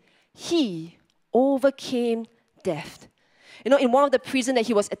sin. He overcame death. You know, in one of the prison that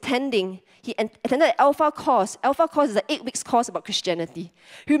he was attending, he attended an Alpha course. Alpha course is an 8-week course about Christianity.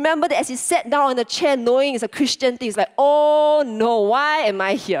 He remembered that as he sat down on the chair knowing it's a Christian thing, he's like, oh no, why am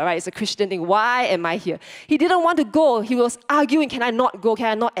I here? Right? It's a Christian thing. Why am I here? He didn't want to go. He was arguing, can I not go? Can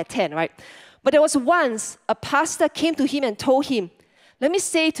I not attend? Right? But there was once a pastor came to him and told him, let me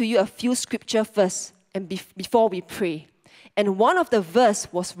say to you a few scripture first and before we pray. And one of the verse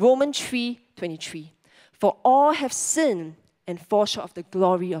was Romans 3:23. For all have sinned and fall short of the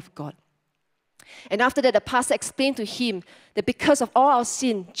glory of God. And after that, the pastor explained to him that because of all our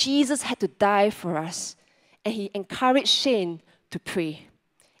sin, Jesus had to die for us. And he encouraged Shane to pray.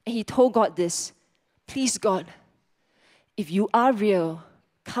 And he told God this, please God, if you are real,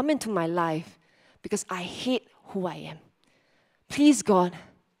 come into my life because I hate who I am. Please God,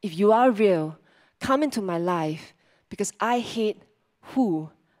 if you are real, come into my life because I hate who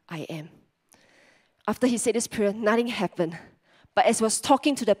I am. After he said this prayer, nothing happened. But as he was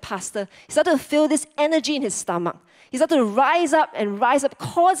talking to the pastor, he started to feel this energy in his stomach. He started to rise up and rise up,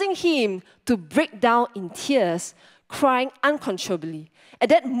 causing him to break down in tears, crying uncontrollably. At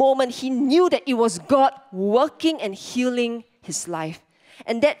that moment, he knew that it was God working and healing his life.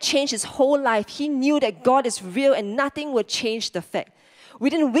 And that changed his whole life. He knew that God is real and nothing would change the fact.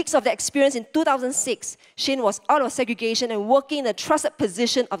 Within weeks of the experience in 2006, Shane was out of segregation and working in a trusted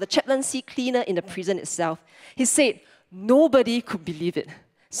position of the chaplaincy cleaner in the prison itself. He said, nobody could believe it.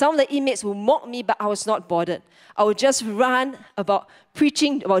 Some of the inmates would mock me, but I was not bothered. I would just run about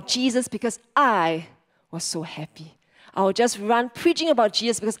preaching about Jesus because I was so happy. I would just run preaching about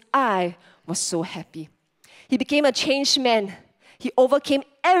Jesus because I was so happy. He became a changed man. He overcame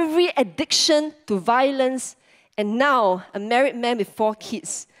every addiction to violence, and now a married man with 4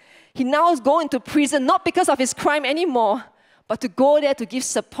 kids. He now is going to prison not because of his crime anymore, but to go there to give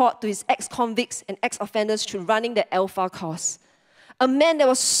support to his ex-convicts and ex-offenders through running the Alpha cause. A man that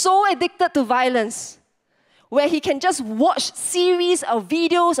was so addicted to violence, where he can just watch series of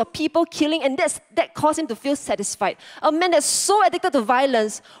videos of people killing, and that caused him to feel satisfied. A man that's so addicted to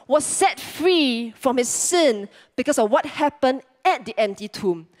violence was set free from his sin because of what happened at the empty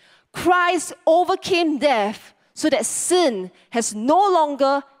tomb. Christ overcame death so that sin has no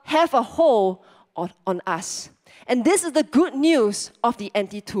longer have a hold on us. And this is the good news of the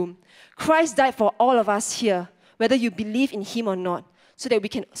empty tomb. Christ died for all of us here, whether you believe in him or not, so that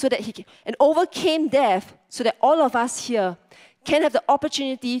he can, and overcame death so that all of us here can have the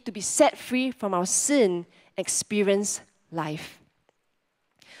opportunity to be set free from our sin and experience life.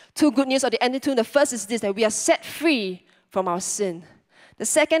 2 good news of the empty tomb. The first is this, that we are set free from our sin. The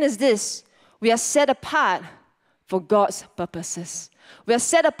second is this, we are set apart for God's purposes. We are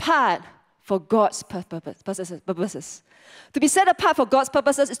set apart for God's purposes. To be set apart for God's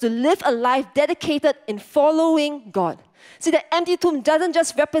purposes is to live a life dedicated in following God. See, the empty tomb doesn't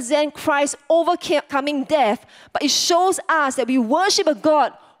just represent Christ overcoming death, but it shows us that we worship a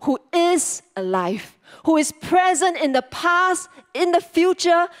God who is alive, who is present in the past, in the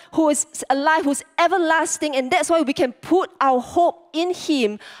future, who is alive, who is everlasting, and that's why we can put our hope in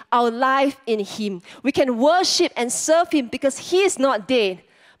him, our life in him. We can worship and serve him because he is not dead,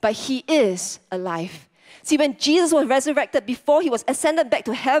 but he is alive. See, when Jesus was resurrected, before he was ascended back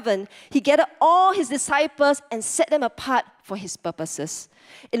to heaven, he gathered all his disciples and set them apart for his purposes.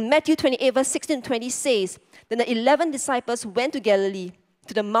 In Matthew 28, verse 16 to 20 says, then the 11 disciples went to Galilee,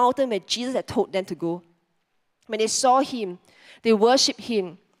 to the mountain where Jesus had told them to go. When they saw him, they worshipped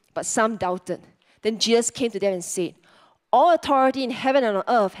him, but some doubted. Then Jesus came to them and said, all authority in heaven and on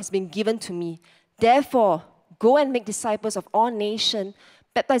earth has been given to me. Therefore, go and make disciples of all nations,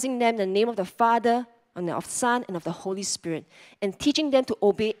 baptizing them in the name of the Father, and of the Son, and of the Holy Spirit, and teaching them to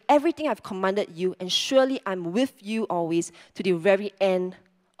obey everything I've commanded you, and surely I'm with you always to the very end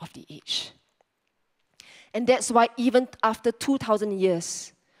of the age. And that's why even after 2,000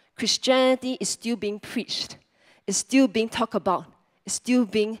 years, Christianity is still being preached, is still being talked about, is still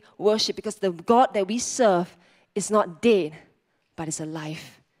being worshipped, because the God that we serve is not dead, but is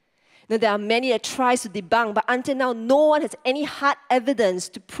alive. Now, there are many that tries to debunk, but until now, no one has any hard evidence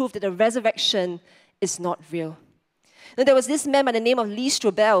to prove that the resurrection is not real. Now, there was this man by the name of Lee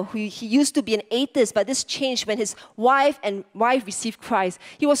Strobel, who he used to be an atheist, but this changed when his wife received Christ.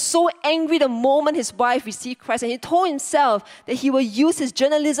 He was so angry the moment his wife received Christ, and he told himself that he will use his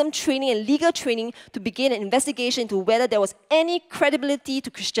journalism training and legal training to begin an investigation into whether there was any credibility to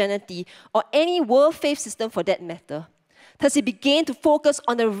Christianity or any world faith system for that matter. Thus, he began to focus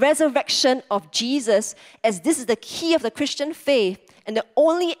on the resurrection of Jesus, as this is the key of the Christian faith and the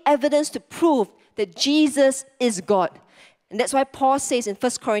only evidence to prove that Jesus is God. And that's why Paul says in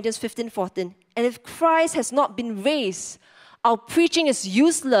 1 Corinthians 15:14, and if Christ has not been raised, our preaching is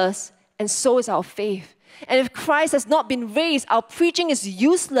useless, and so is our faith. And if Christ has not been raised, our preaching is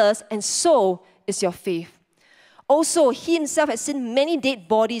useless, and so is your faith. Also, he himself has seen many dead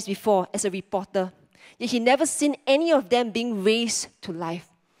bodies before as a reporter, yet he never seen any of them being raised to life.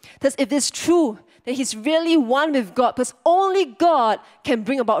 Thus, if it's true that he's really one with God, because only God can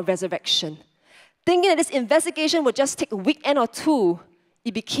bring about resurrection, thinking that this investigation would just take a weekend or two,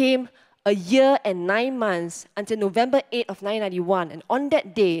 it became a year and 9 months until November 8th of 1991. And on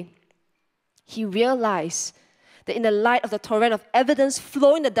that day, he realized that in the light of the torrent of evidence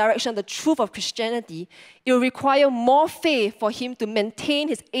flowing in the direction of the truth of Christianity, it will require more faith for him to maintain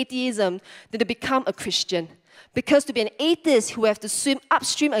his atheism than to become a Christian. Because to be an atheist, he would have to swim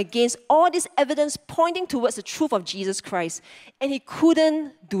upstream against all this evidence pointing towards the truth of Jesus Christ. And he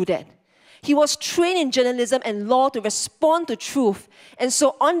couldn't do that. He was trained in journalism and law to respond to truth. And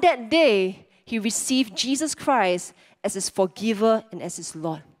so on that day, he received Jesus Christ as his forgiver and as his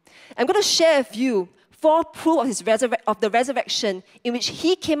Lord. I'm going to share with you fourth proof of, of the resurrection in which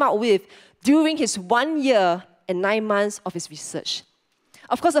he came out with during his 1 year and 9 months of his research.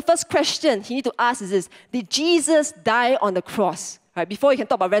 Of course, the first question he needs to ask is this: did Jesus die on the cross? Right, before you can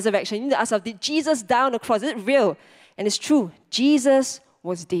talk about resurrection, you need to ask yourself, did Jesus die on the cross? Is it real? And it's true. Jesus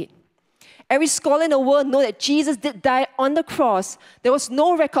was dead. Every scholar in the world knows that Jesus did die on the cross. There was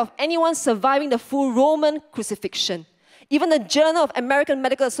no record of anyone surviving the full Roman crucifixion. Even the Journal of American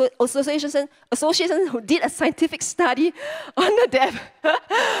Medical Association who did a scientific study on the death,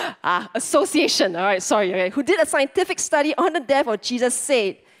 who did a scientific study on the death of Jesus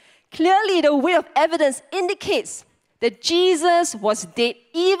said, clearly the weight of evidence indicates that Jesus was dead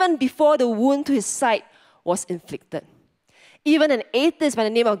even before the wound to his side was inflicted. Even an atheist by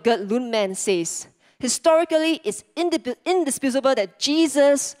the name of Gerd Lundman says, historically, it's indisputable that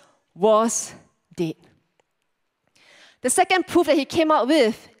Jesus was dead. The second proof that he came out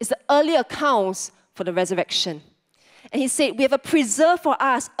with is the early accounts for the resurrection. And he said, we have preserved for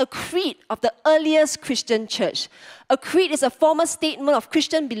us a creed of the earliest Christian church. A creed is a formal statement of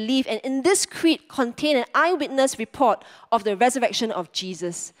Christian belief, and in this creed contained an eyewitness report of the resurrection of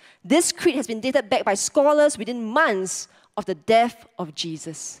Jesus. This creed has been dated back by scholars within months of the death of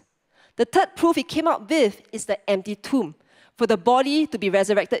Jesus. The third proof he came up with is the empty tomb. For the body to be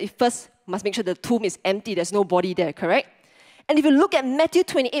resurrected, it first must make sure the tomb is empty, there's no body there, correct? And if you look at Matthew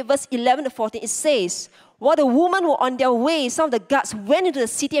 28, verse 11 to 14, it says, while the women were on their way, some of the guards went into the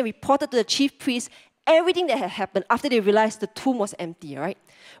city and reported to the chief priests everything that had happened after they realized the tomb was empty, right?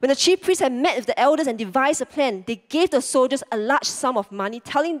 When the chief priests had met with the elders and devised a plan, they gave the soldiers a large sum of money,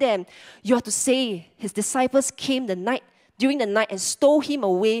 telling them, you are to say, his disciples came during the night and stole him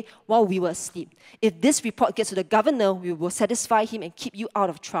away while we were asleep. If this report gets to the governor, we will satisfy him and keep you out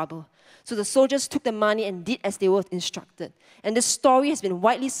of trouble. So the soldiers took the money and did as they were instructed. And this story has been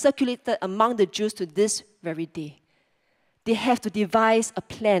widely circulated among the Jews to this very day. They have to devise a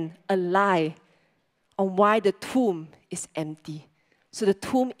plan, a lie, on why the tomb is empty. So the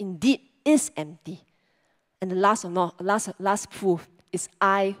tomb indeed is empty. And the last proof is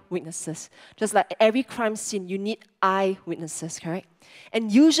eyewitnesses. Just like every crime scene, you need eyewitnesses, correct?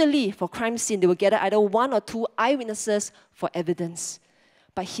 And usually for crime scene, they will gather either 1 or 2 eyewitnesses for evidence.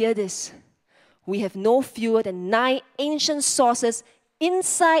 But hear this, we have no fewer than 9 ancient sources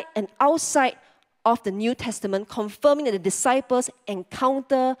inside and outside of the New Testament confirming that the disciples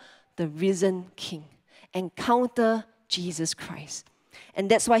encounter the risen King, encounter Jesus Christ. And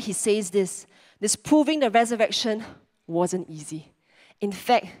that's why he says this proving the resurrection wasn't easy. In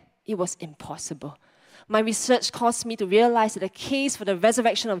fact, it was impossible. My research caused me to realize that the case for the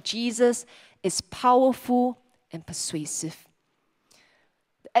resurrection of Jesus is powerful and persuasive.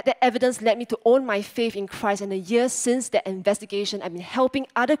 The evidence led me to own my faith in Christ, and the years since that investigation, I've been helping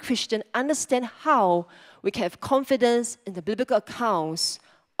other Christians understand how we can have confidence in the biblical accounts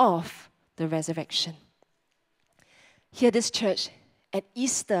of the resurrection. Here, this church, at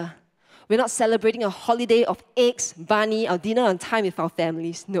Easter, we're not celebrating a holiday of eggs, bunny, or dinner on time with our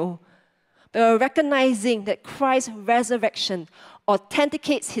families, no. But we're recognizing that Christ's resurrection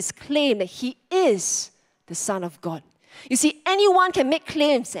authenticates his claim that he is the Son of God. You see, anyone can make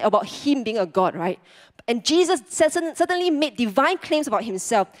claims about him being a God, right? And Jesus certainly made divine claims about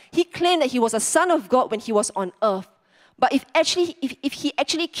himself. He claimed that he was a son of God when he was on earth. But if he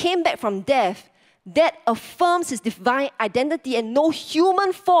actually came back from death, that affirms his divine identity, and no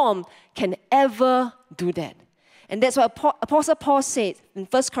human form can ever do that. And that's what Apostle Paul said in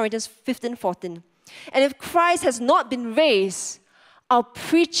 1 Corinthians 15:14. And if Christ has not been raised, our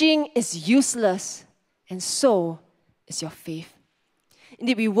preaching is useless, and so is your faith.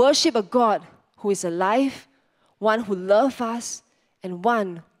 Indeed, we worship a God who is alive, one who loves us, and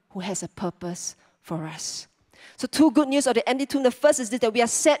one who has a purpose for us. So 2 good news of the empty tomb. The first is this, that we are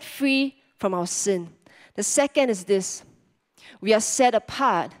set free from our sin. The second is this, we are set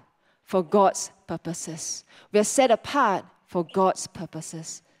apart for God's purposes. We are set apart for God's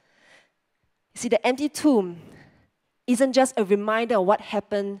purposes. You see, the empty tomb isn't just a reminder of what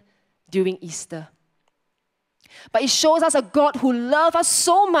happened during Easter, but it shows us a God who loves us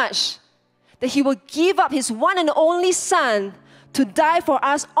so much that he will give up his one and only Son to die for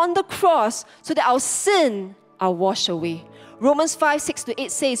us on the cross so that our sin are washed away. Romans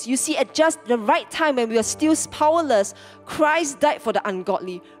 5:6-8 says, you see, at just the right time when we were still powerless, Christ died for the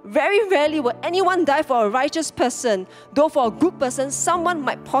ungodly. Very rarely will anyone die for a righteous person, though for a good person, someone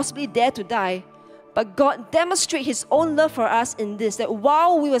might possibly dare to die. But God demonstrates his own love for us in this, that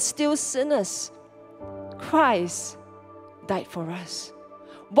while we were still sinners, Christ died for us.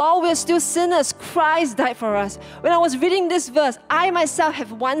 While we were still sinners, Christ died for us. When I was reading this verse, I myself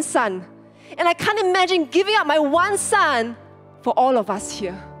have one son. And I can't imagine giving up my one son for all of us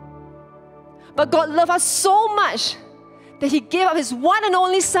here. But God loved us so much that He gave up His one and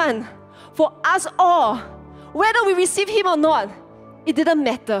only Son for us all. Whether we receive Him or not, it didn't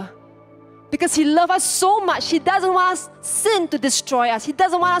matter. Because He loved us so much, He doesn't want us sin to destroy us. He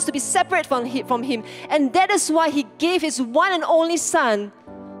doesn't want us to be separate from Him. And that is why He gave His one and only Son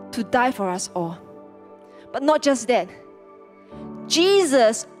to die for us all. But not just that.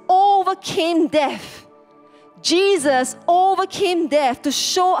 Jesus overcame death. Jesus overcame death to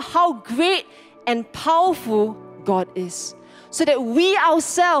show how great and powerful God is. So that we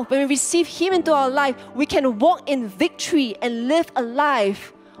ourselves, when we receive Him into our life, we can walk in victory and live a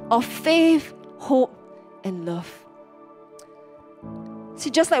life of faith, hope, and love. See,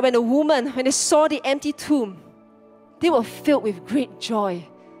 just like when the woman, when they saw the empty tomb, they were filled with great joy.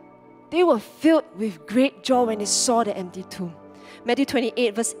 They were filled with great joy when they saw the empty tomb. Matthew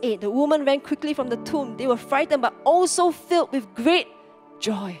 28 verse 8, the woman ran quickly from the tomb. They were frightened but also filled with great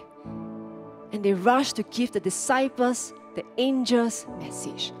joy. And they rushed to give the disciples the angel's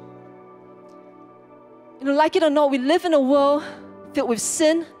message. You know, like it or not, we live in a world filled with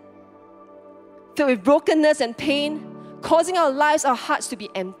sin, filled with brokenness and pain, causing our lives, our hearts to be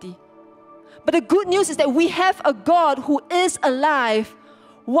empty. But the good news is that we have a God who is alive,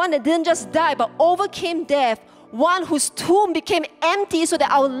 one that didn't just die but overcame death, one whose tomb became empty so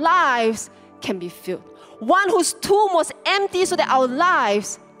that our lives can be filled. One whose tomb was empty so that our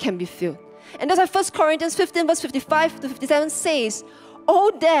lives can be filled. And that's why 1 Corinthians 15 verse 55 to 57 says,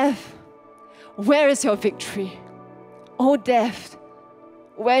 "O death, where is your victory? O death,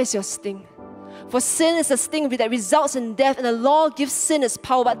 where is your sting? For sin is a sting that results in death, and the law gives sin its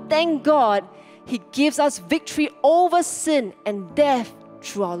power. But thank God, He gives us victory over sin and death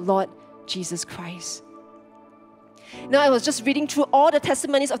through our Lord Jesus Christ." Now, I was just reading through all the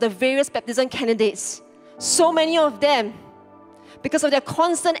testimonies of the various baptism candidates. So many of them, because of their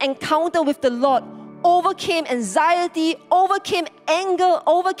constant encounter with the Lord, overcame anxiety, overcame anger,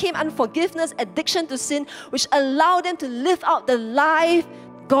 overcame unforgiveness, addiction to sin, which allowed them to live out the life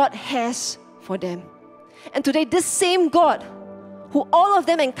God has for them. And today, this same God, who all of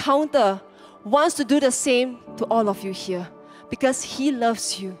them encounter, wants to do the same to all of you here, because He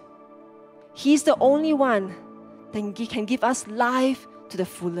loves you. He's the only one that can give us life to the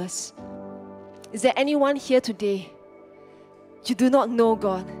fullest. Is there anyone here today? You do not know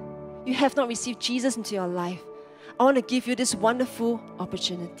God. You have not received Jesus into your life. I want to give you this wonderful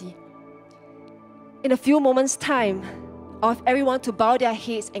opportunity. In a few moments' time, I'll have everyone to bow their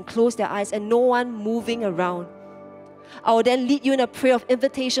heads and close their eyes and no one moving around. I will then lead you in a prayer of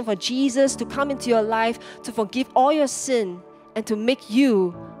invitation for Jesus to come into your life, to forgive all your sin, and to make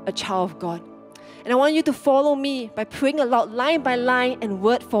you a child of God. And I want you to follow me by praying aloud, line by line and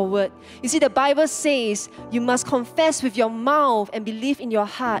word for word. You see, the Bible says you must confess with your mouth and believe in your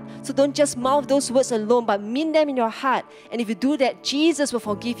heart. So don't just mouth those words alone, but mean them in your heart. And if you do that, Jesus will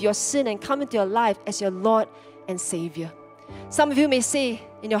forgive your sin and come into your life as your Lord and Savior. Some of you may say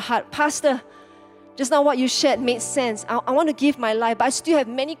in your heart, "Pastor, just now what you shared made sense. I want to give my life, but I still have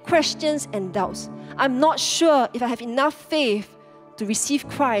many questions and doubts. I'm not sure if I have enough faith to receive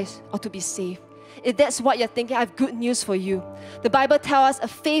Christ or to be saved." If that's what you're thinking, I have good news for you. The Bible tells us a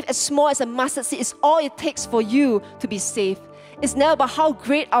faith as small as a mustard seed is all it takes for you to be saved. It's never about how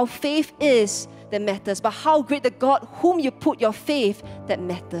great our faith is that matters, but how great the God whom you put your faith that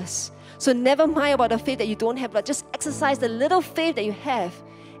matters. So never mind about the faith that you don't have, but just exercise the little faith that you have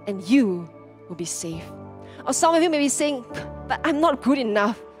and you will be saved. Or some of you may be saying, "But I'm not good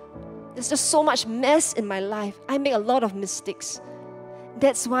enough. There's just so much mess in my life. I make a lot of mistakes."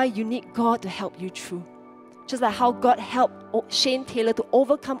 That's why you need God to help you through. Just like how God helped Shane Taylor to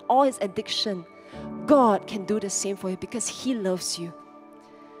overcome all his addiction, God can do the same for you because He loves you.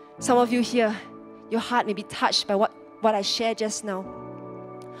 Some of you here, your heart may be touched by what I shared just now.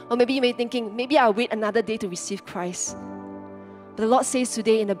 Or maybe you may be thinking, maybe I'll wait another day to receive Christ. But the Lord says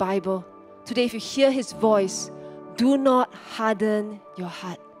today in the Bible, today if you hear His voice, do not harden your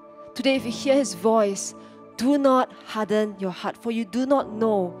heart. Today if you hear His voice, do not harden your heart, for you do not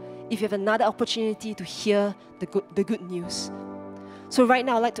know if you have another opportunity to hear the good news. So right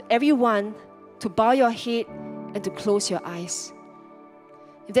now, I'd like to everyone to bow your head and to close your eyes.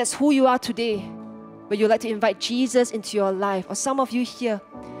 If that's who you are today, but you'd like to invite Jesus into your life, or some of you here,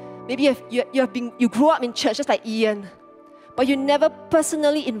 maybe you grew up in church just like Ian, but you never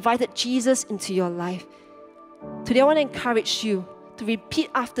personally invited Jesus into your life. Today I want to encourage you to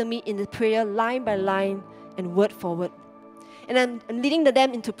repeat after me in the prayer, line by line and word for word. And I'm leading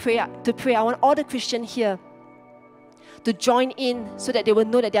them into prayer. I want all the Christians here to join in so that they will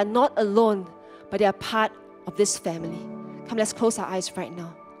know that they are not alone, but they are part of this family. Come, let's close our eyes right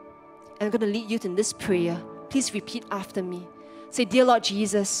now. And I'm going to lead you in this prayer. Please repeat after me. Say, Dear Lord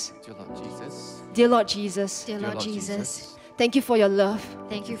Jesus. Dear Lord Jesus. Dear Lord Jesus. Dear Lord Jesus, Thank you for your love.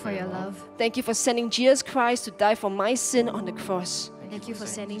 thank you for your love. Thank you for sending Jesus Christ to die for my sin on the cross. Thank you for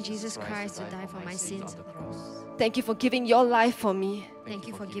sending Jesus Christ to die for my sins. Thank you for giving your life for me. Thank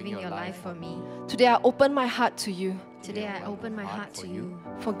you for giving your life for me. Today I open my heart to you. Today I open my heart to you.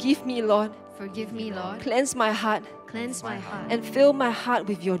 Forgive me, Lord. Forgive me, Lord. Cleanse my heart Cleanse my heart and fill my heart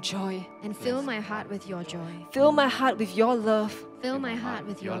with your joy. and fill my heart with your joy. Fill my heart with your love. Fill my heart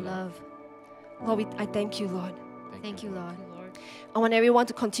with your love. Lord, I thank you, Lord. Thank you, Lord. I want everyone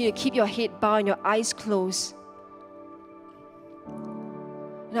to continue to keep your head bowed and your eyes closed.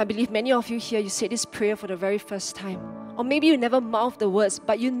 And I believe many of you here, you said this prayer for the very first time. Or maybe you never mouthed the words,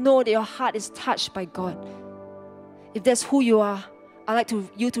 but you know that your heart is touched by God. If that's who you are, I'd like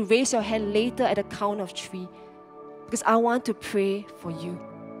you to raise your hand later at the count of 3. Because I want to pray for you.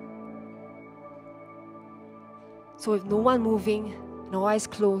 So if no one moving, no eyes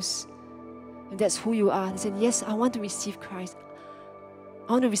closed, if that's who you are, and say, yes, I want to receive Christ.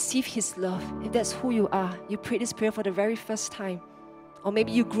 I want to receive His love. If that's who you are, you prayed this prayer for the very first time. Or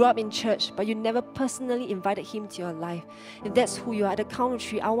maybe you grew up in church, but you never personally invited Him to your life. If that's who you are, at the count of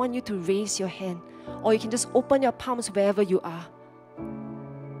 3, I want you to raise your hand. Or you can just open your palms wherever you are.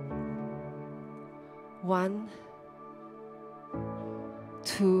 1,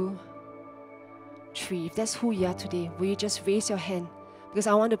 2, 3. If that's who you are today, will you just raise your hand? Because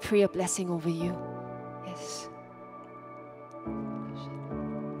I want to pray a blessing over you. Yes.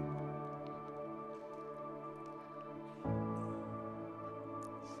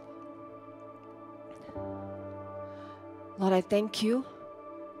 Lord, I thank you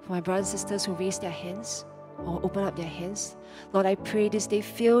for my brothers and sisters who raised their hands or open up their hands. Lord, I pray this day,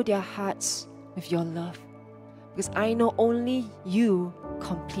 fill their hearts with your love. Because I know only you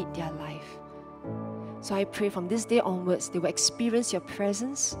complete their life. So I pray from this day onwards, they will experience your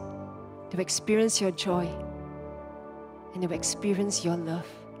presence, they will experience your joy, and they will experience your love.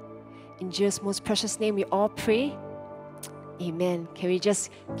 In Jesus' most precious name, we all pray. Amen. Can we just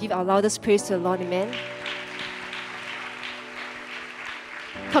give our loudest praise to the Lord? Amen.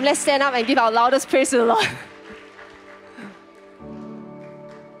 Come, let's stand up and give our loudest praise to the Lord.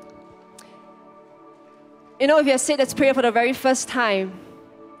 You know, if you have said this prayer for the very first time,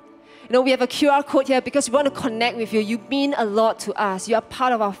 you know, we have a QR code here because we want to connect with you. You mean a lot to us. You are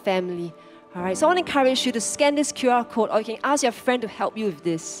part of our family. All right, so I want to encourage you to scan this QR code, or you can ask your friend to help you with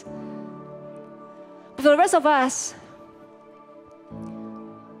this. But for the rest of us,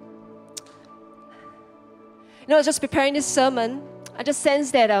 you know, just preparing this sermon, I just sense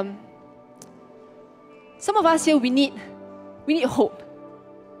that some of us here, we need hope.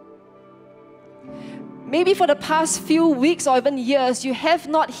 Maybe for the past few weeks or even years, you have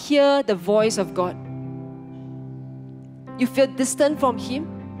not heard the voice of God. You feel distant from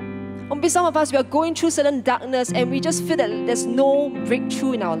Him. Or maybe some of us, we are going through certain darkness and we just feel that there's no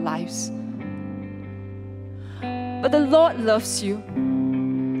breakthrough in our lives. But the Lord loves you.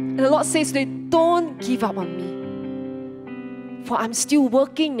 And the Lord says today, don't give up on me. For I'm still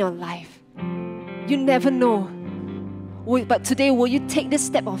working in your life. You never know. But today, will you take this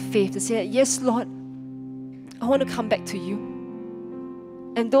step of faith to say, yes, Lord, I want to come back to you.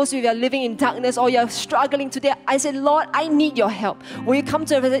 And those of you who are living in darkness or you're struggling today, I said, Lord, I need your help. Will you come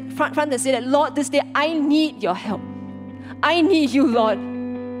to the front and say that, Lord, this day I need your help. I need you, Lord.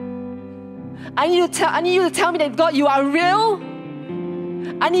 I need you to tell me that, God, you are real.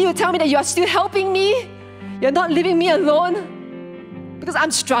 I need you to tell me that you are still helping me. You're not leaving me alone because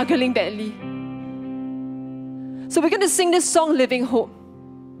I'm struggling badly. So we're going to sing this song, Living Hope.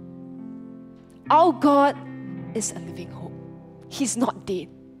 Our God is a living hope. He's not dead.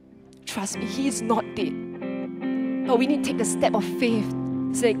 Trust me, He is not dead. But we need to take the step of faith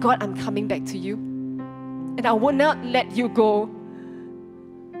to say, God, I'm coming back to you. And I will not let you go.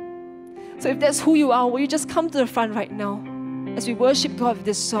 So if that's who you are, will you just come to the front right now as we worship God with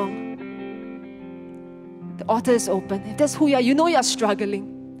this song? The altar is open. If that's who you are, you know you are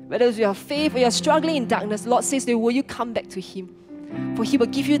struggling. Whether it's your faith or you're struggling in darkness, the Lord says, will you come back to Him? For He will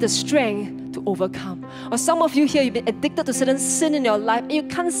give you the strength to overcome. Or some of you here, you've been addicted to certain sin in your life and you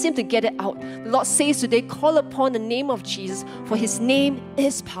can't seem to get it out. The Lord says today, call upon the name of Jesus, for His name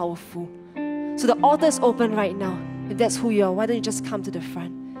is powerful. So the altar is open right now. If that's who you are, why don't you just come to the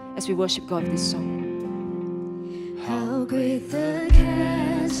front as we worship God with this song. How great the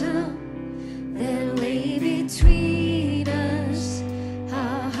chasm that lay between us,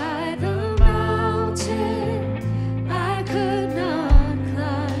 how high the mountain I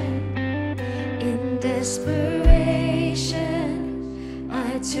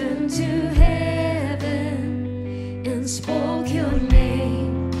turned to heaven and spoke your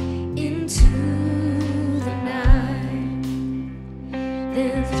name into the night.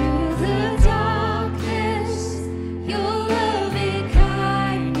 Then through the darkness, your loving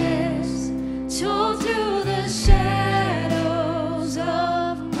kindness tore through the shadows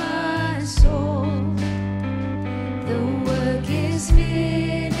of my soul. The work is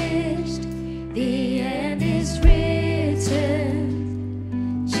finished, the end is written.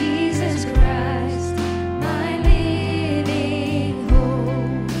 Jesus Christ, my living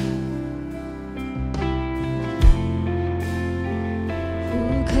hope.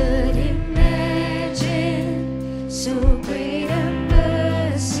 Who could imagine so great a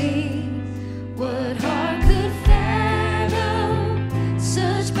mercy? What heart could fathom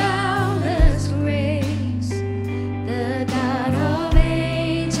such boundless grace? The God of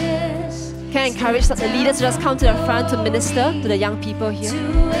ages, Can I encourage the leaders to just come to the front to minister to the young people to here?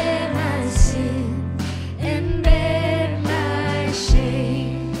 wear my sin and bear my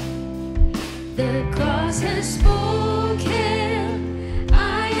shame. The cross has spoken,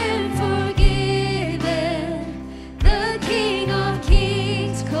 I am forgiven. The King of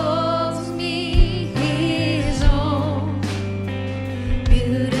Kings calls me his own.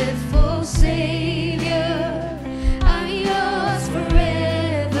 Beautiful Savior, I'm yours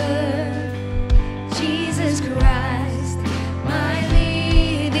forever. Jesus Christ, my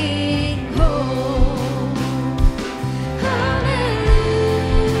living hope.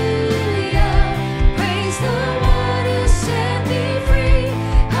 Hallelujah, praise the one who set me free.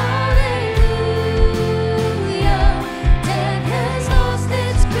 Hallelujah, death has lost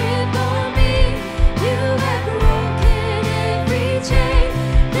its grip on me. You have broken every chain.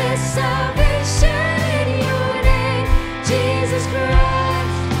 There's salvation in your name, Jesus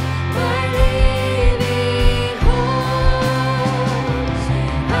Christ, my living hope.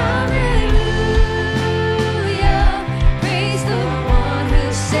 Hallelujah, praise the one who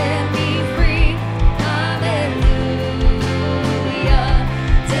set me free. Hallelujah,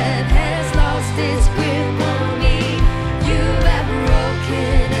 death has lost its grip on me. You have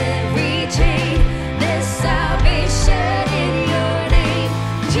broken every chain. There's salvation in your name,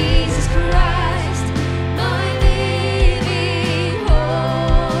 Jesus Christ, my living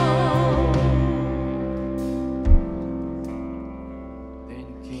hope.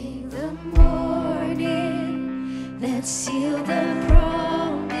 In the morning that sealed the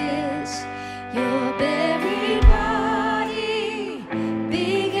promise, your buried body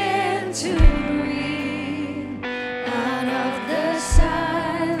began to breathe. Out of the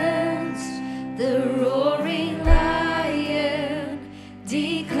silence, the roaring lion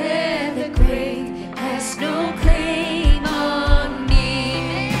declared the grave has no claim on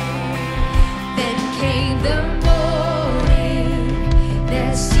me. Then came the morning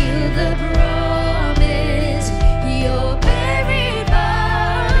that sealed the promise. Your buried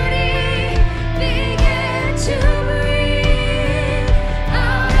body began to breathe.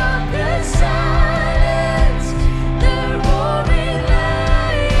 Out of the silence, the roaring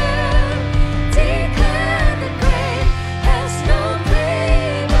lion declared the grave has no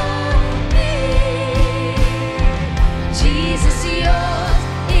claim on me. Jesus, yours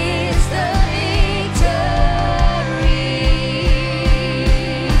is the victory.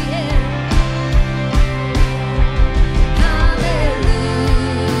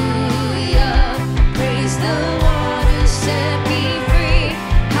 Hallelujah, praise the one who set me free.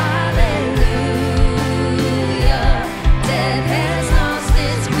 Hallelujah, death has lost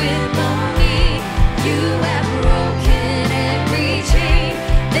its grip on me. You have broken every chain.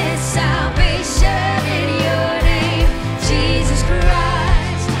 There's salvation in your name, Jesus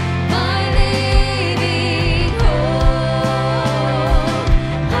Christ, my living hope.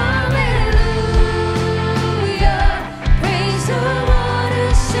 Hallelujah, praise the one who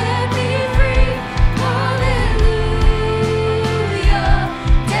set me free. Hallelujah,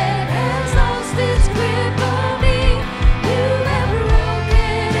 death has lost its grip on me. You have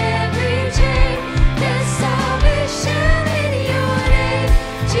broken every chain. There's salvation in your name,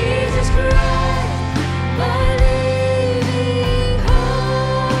 Jesus Christ, my living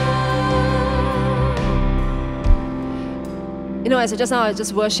hope. You know, as just now I was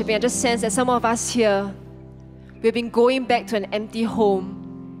just worshiping, I just sense that some of us here, we've been going back to an empty home.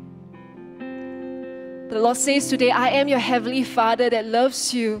 The Lord says today, I am your heavenly Father that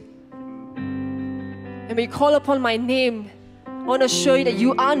loves you. And when you call upon my name, I want to show you that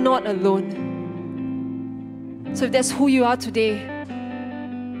you are not alone. So if that's who you are today,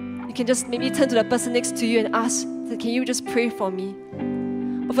 you can just maybe turn to the person next to you and ask, can you just pray for me?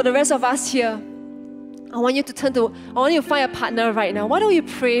 But for the rest of us here, I want you to find a partner right now. Why don't you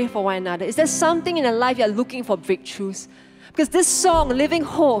pray for one another? Is there something in your life you're looking for breakthroughs? Because this song, Living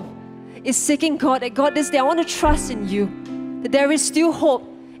Hope, is seeking God, that God, this day I want to trust in you, that there is still hope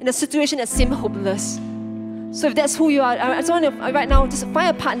in a situation that seems hopeless. So if that's who you are, I just want to right now just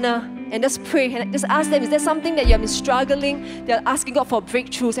find a partner and just pray and just ask them, is there something that you have been struggling, they're asking God for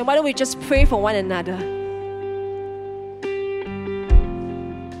breakthroughs, and why don't we just pray for one another?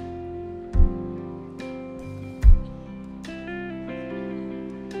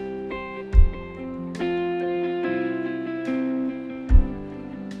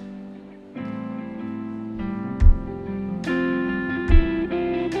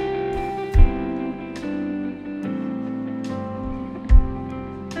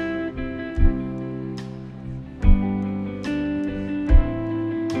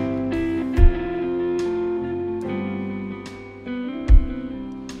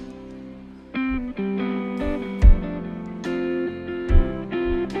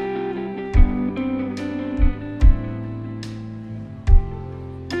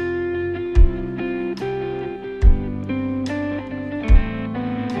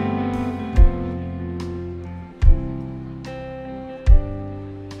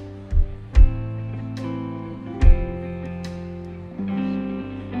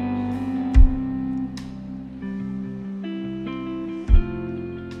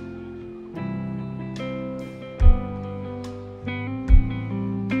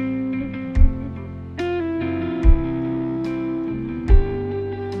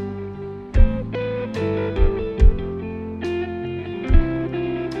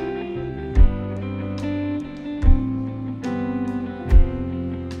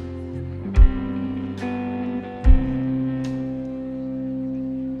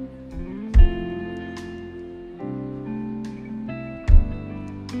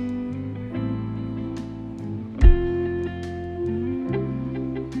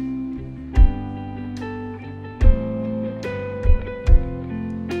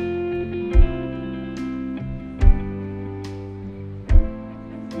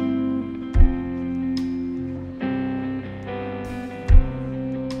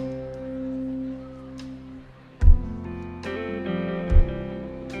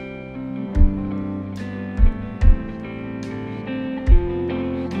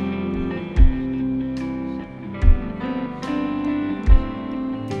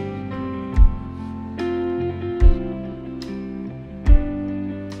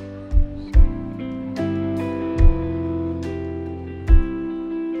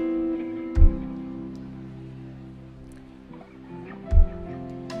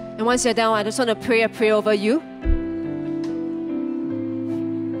 And once you're done, I just want to pray a prayer over you.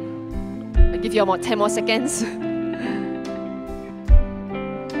 I'll give you about 10 more seconds.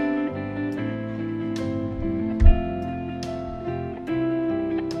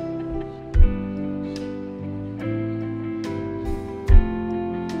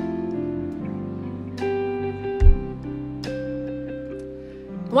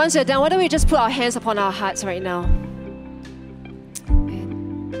 Once you're done, why don't we just put our hands upon our hearts right now?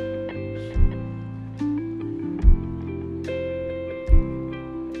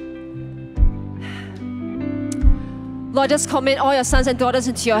 Lord, just commit all your sons and daughters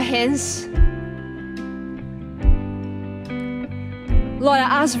into your hands. Lord,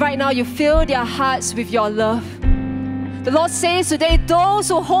 I ask right now you fill their hearts with your love. The Lord says today, those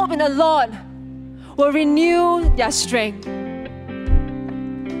who hope in the Lord will renew their strength.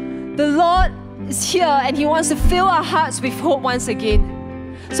 The Lord is here and He wants to fill our hearts with hope once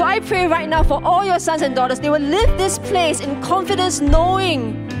again. So I pray right now for all your sons and daughters, they will leave this place in confidence,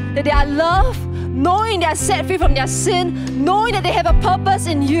 knowing that they are loved, knowing they are set free from their sin, knowing that they have a purpose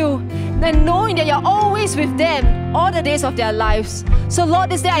in you, and knowing that you're always with them all the days of their lives. So Lord,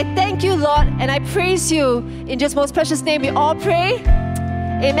 this day I thank you, Lord, and I praise you. In Jesus' most precious name we all pray.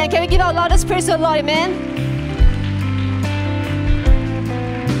 Amen. Can we give our loudest praise to the Lord? Amen.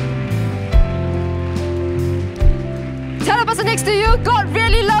 Tell the person next to you, God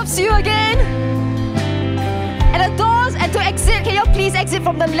really loves you again. And the doors and to exit, can you please exit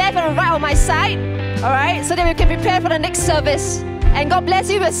from the left and right on my side? Alright, so that we can prepare for the next service. And God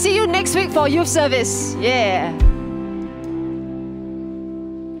bless you. We'll see you next week for youth service. Yeah.